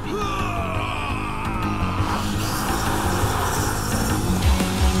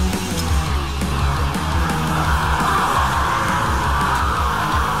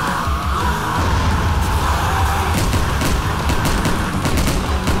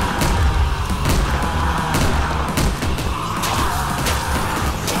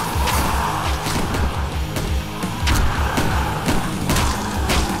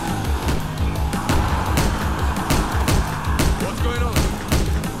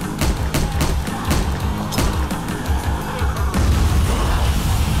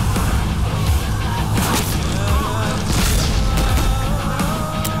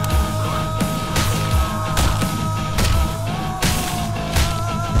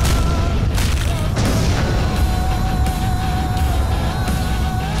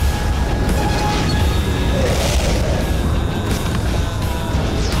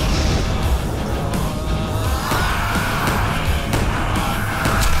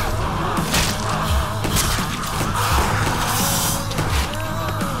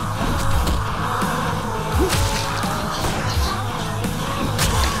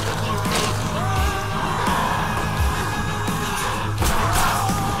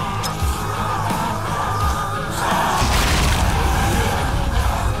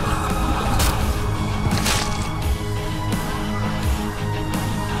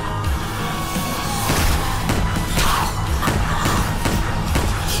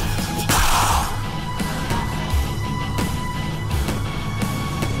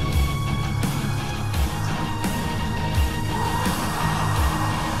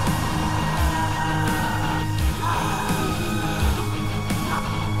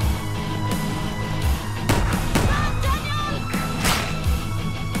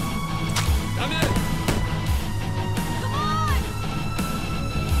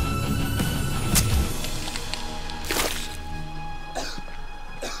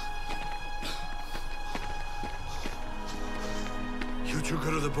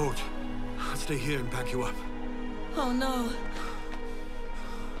 the boat. I'll stay here and back you up. Oh no.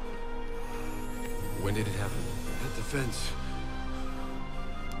 When did it happen? At the fence.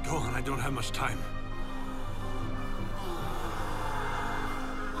 Go on, I don't have much time.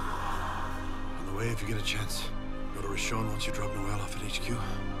 On the way, if you get a chance, go to Rishon once you drop Noel off at HQ.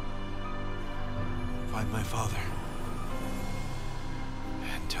 Find my father.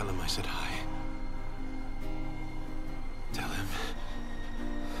 And tell him I said hi. Tell him.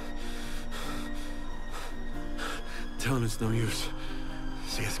 Tell him it's no use.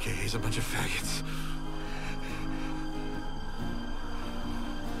 CSKA's a bunch of faggots.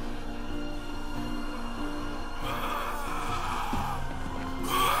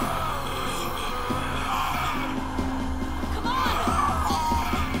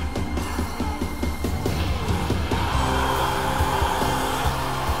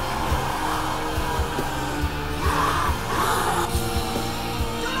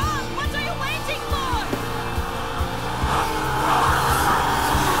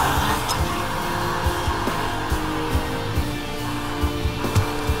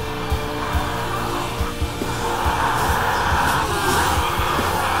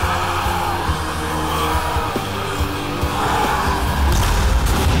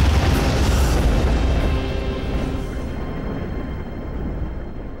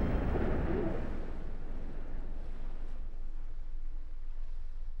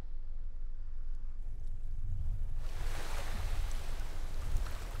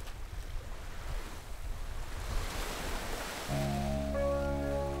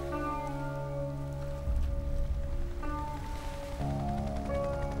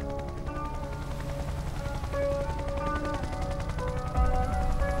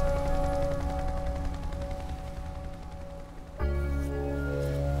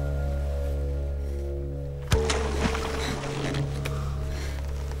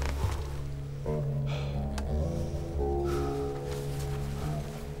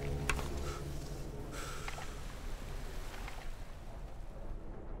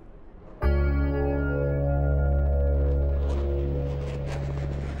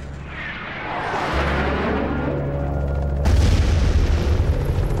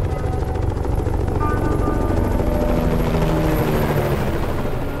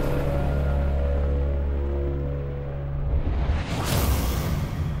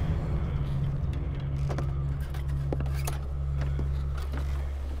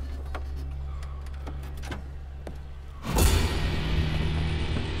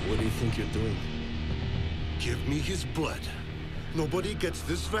 think you're doing? Give me his blood. Nobody gets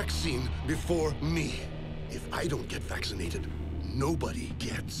this vaccine before me. If I don't get vaccinated, nobody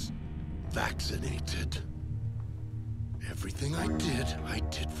gets vaccinated. Everything I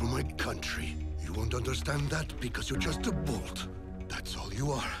did for my country. You won't understand that because you're just a bolt. That's all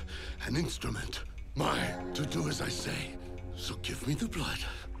you are, an instrument. Mine to do as I say. So give me the blood.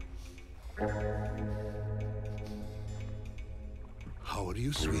 How are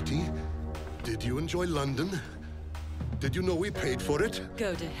you, sweetie? Did you enjoy London? Did you know we paid for it?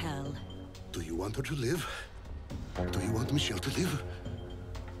 Go to hell. Do you want her to live? Do you want Michelle to live?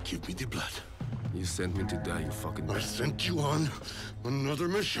 Give me the blood. You sent me to die, you fucking... I sent you on another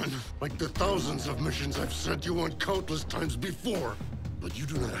mission, like the thousands of missions I've sent you on countless times before. But you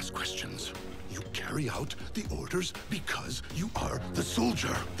do not ask questions. You carry out the orders because you are the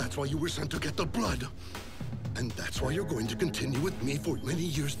soldier. That's why you were sent to get the blood. And that's why you're going to continue with me for many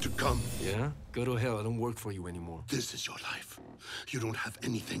years to come. Yeah? Go to hell, I don't work for you anymore. This is your life. You don't have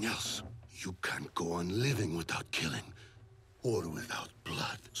anything else. You can't go on living without killing. Or without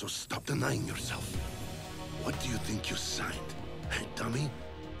blood. So stop denying yourself. What do you think you signed? Hey, dummy?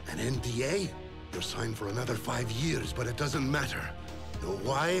 An NDA? You're signed for another 5 years, but it doesn't matter. Know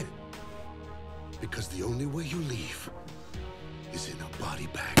why? Because the only way you leave is in a body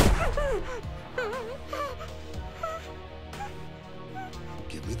bag.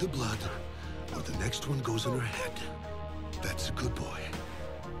 Give me the blood, or the next one goes in her head. That's a good boy.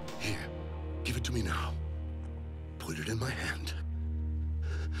 Here, give it to me now. Put it in my hand.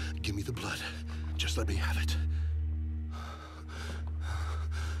 Give me the blood. Just let me have it.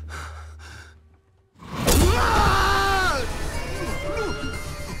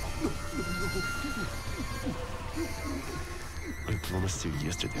 I promised you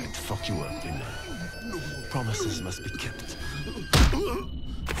yesterday I'd fuck you up, didn't I? Promises must be kept.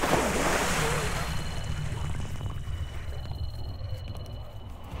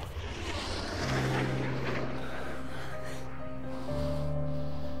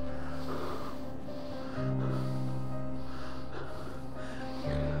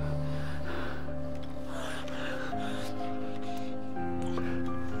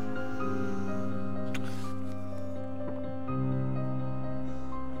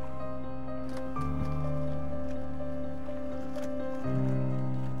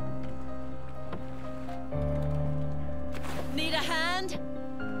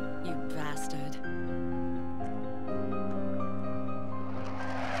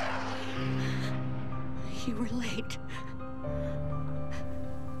 You were late.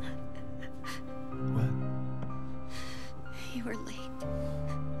 What? You were late.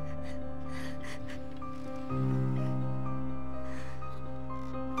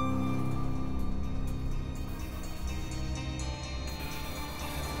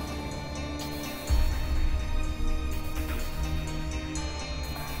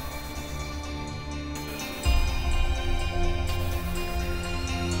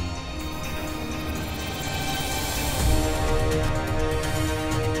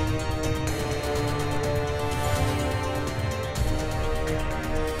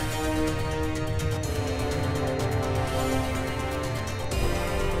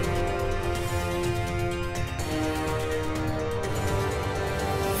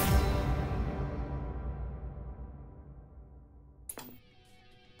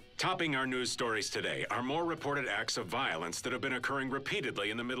 Topping our news stories today are more reported acts of violence that have been occurring repeatedly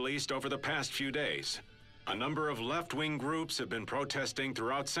in the Middle East over the past few days. A number of left-wing groups have been protesting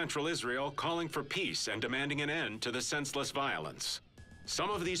throughout central Israel, calling for peace and demanding an end to the senseless violence. Some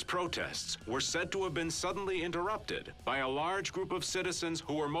of these protests were said to have been suddenly interrupted by a large group of citizens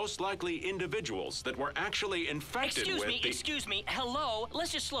who were most likely individuals that were actually infected with the... Excuse me, hello?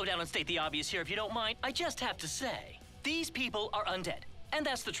 Let's just slow down and state the obvious here if you don't mind. I just have to say, these people are undead. And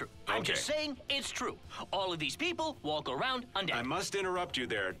that's the truth. I'm just saying it's true. All of these people walk around undead. I must interrupt you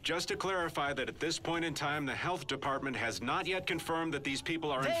there, just to clarify that at this point in time, the health department has not yet confirmed that these people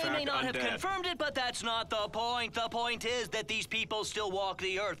are in fact undead. They may not have confirmed it, but that's not the point. The point is that these people still walk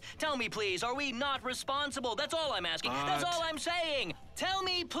the earth. Tell me, please, are we not responsible? That's all I'm asking. That's all I'm saying. Tell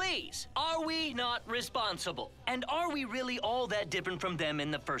me, please, are we not responsible? And are we really all that different from them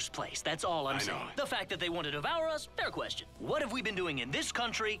in the first place? That's all I'm saying. The fact that they want to devour us, fair question. What have we been doing in this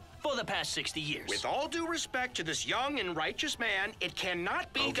country for the past 60 years? With all due respect to this young and righteous man, it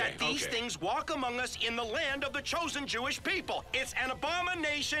cannot be that these things walk among us in the land of the chosen Jewish people. It's an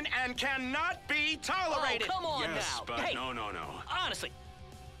abomination and cannot be tolerated. Oh, come on now. But hey, no. Honestly,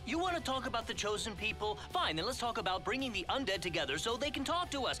 you want to talk about the chosen people? Fine, then let's talk about bringing the undead together so they can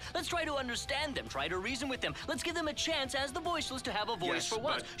talk to us. Let's try to understand them, try to reason with them. Let's give them a chance as the voiceless to have a voice for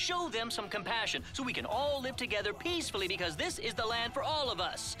once. Show them some compassion so we can all live together peacefully because this is the land for all of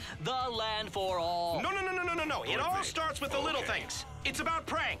us. The land for all. No. It all starts with the little things. It's about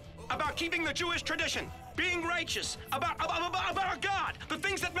praying, about keeping the Jewish tradition, being righteous, about God, the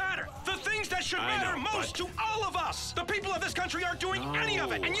things that matter, the things that should matter most to all of us. The people of this country aren't doing any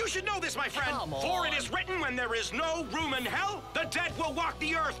of it, and you should know this, my friend. For it is written, when there is no room in hell, the dead will walk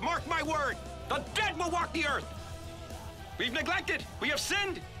the earth. Mark my word, the dead will walk the earth. We've neglected, we have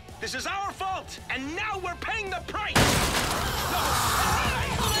sinned. This is our fault, and now we're paying the price.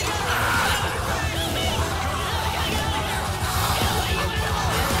 No.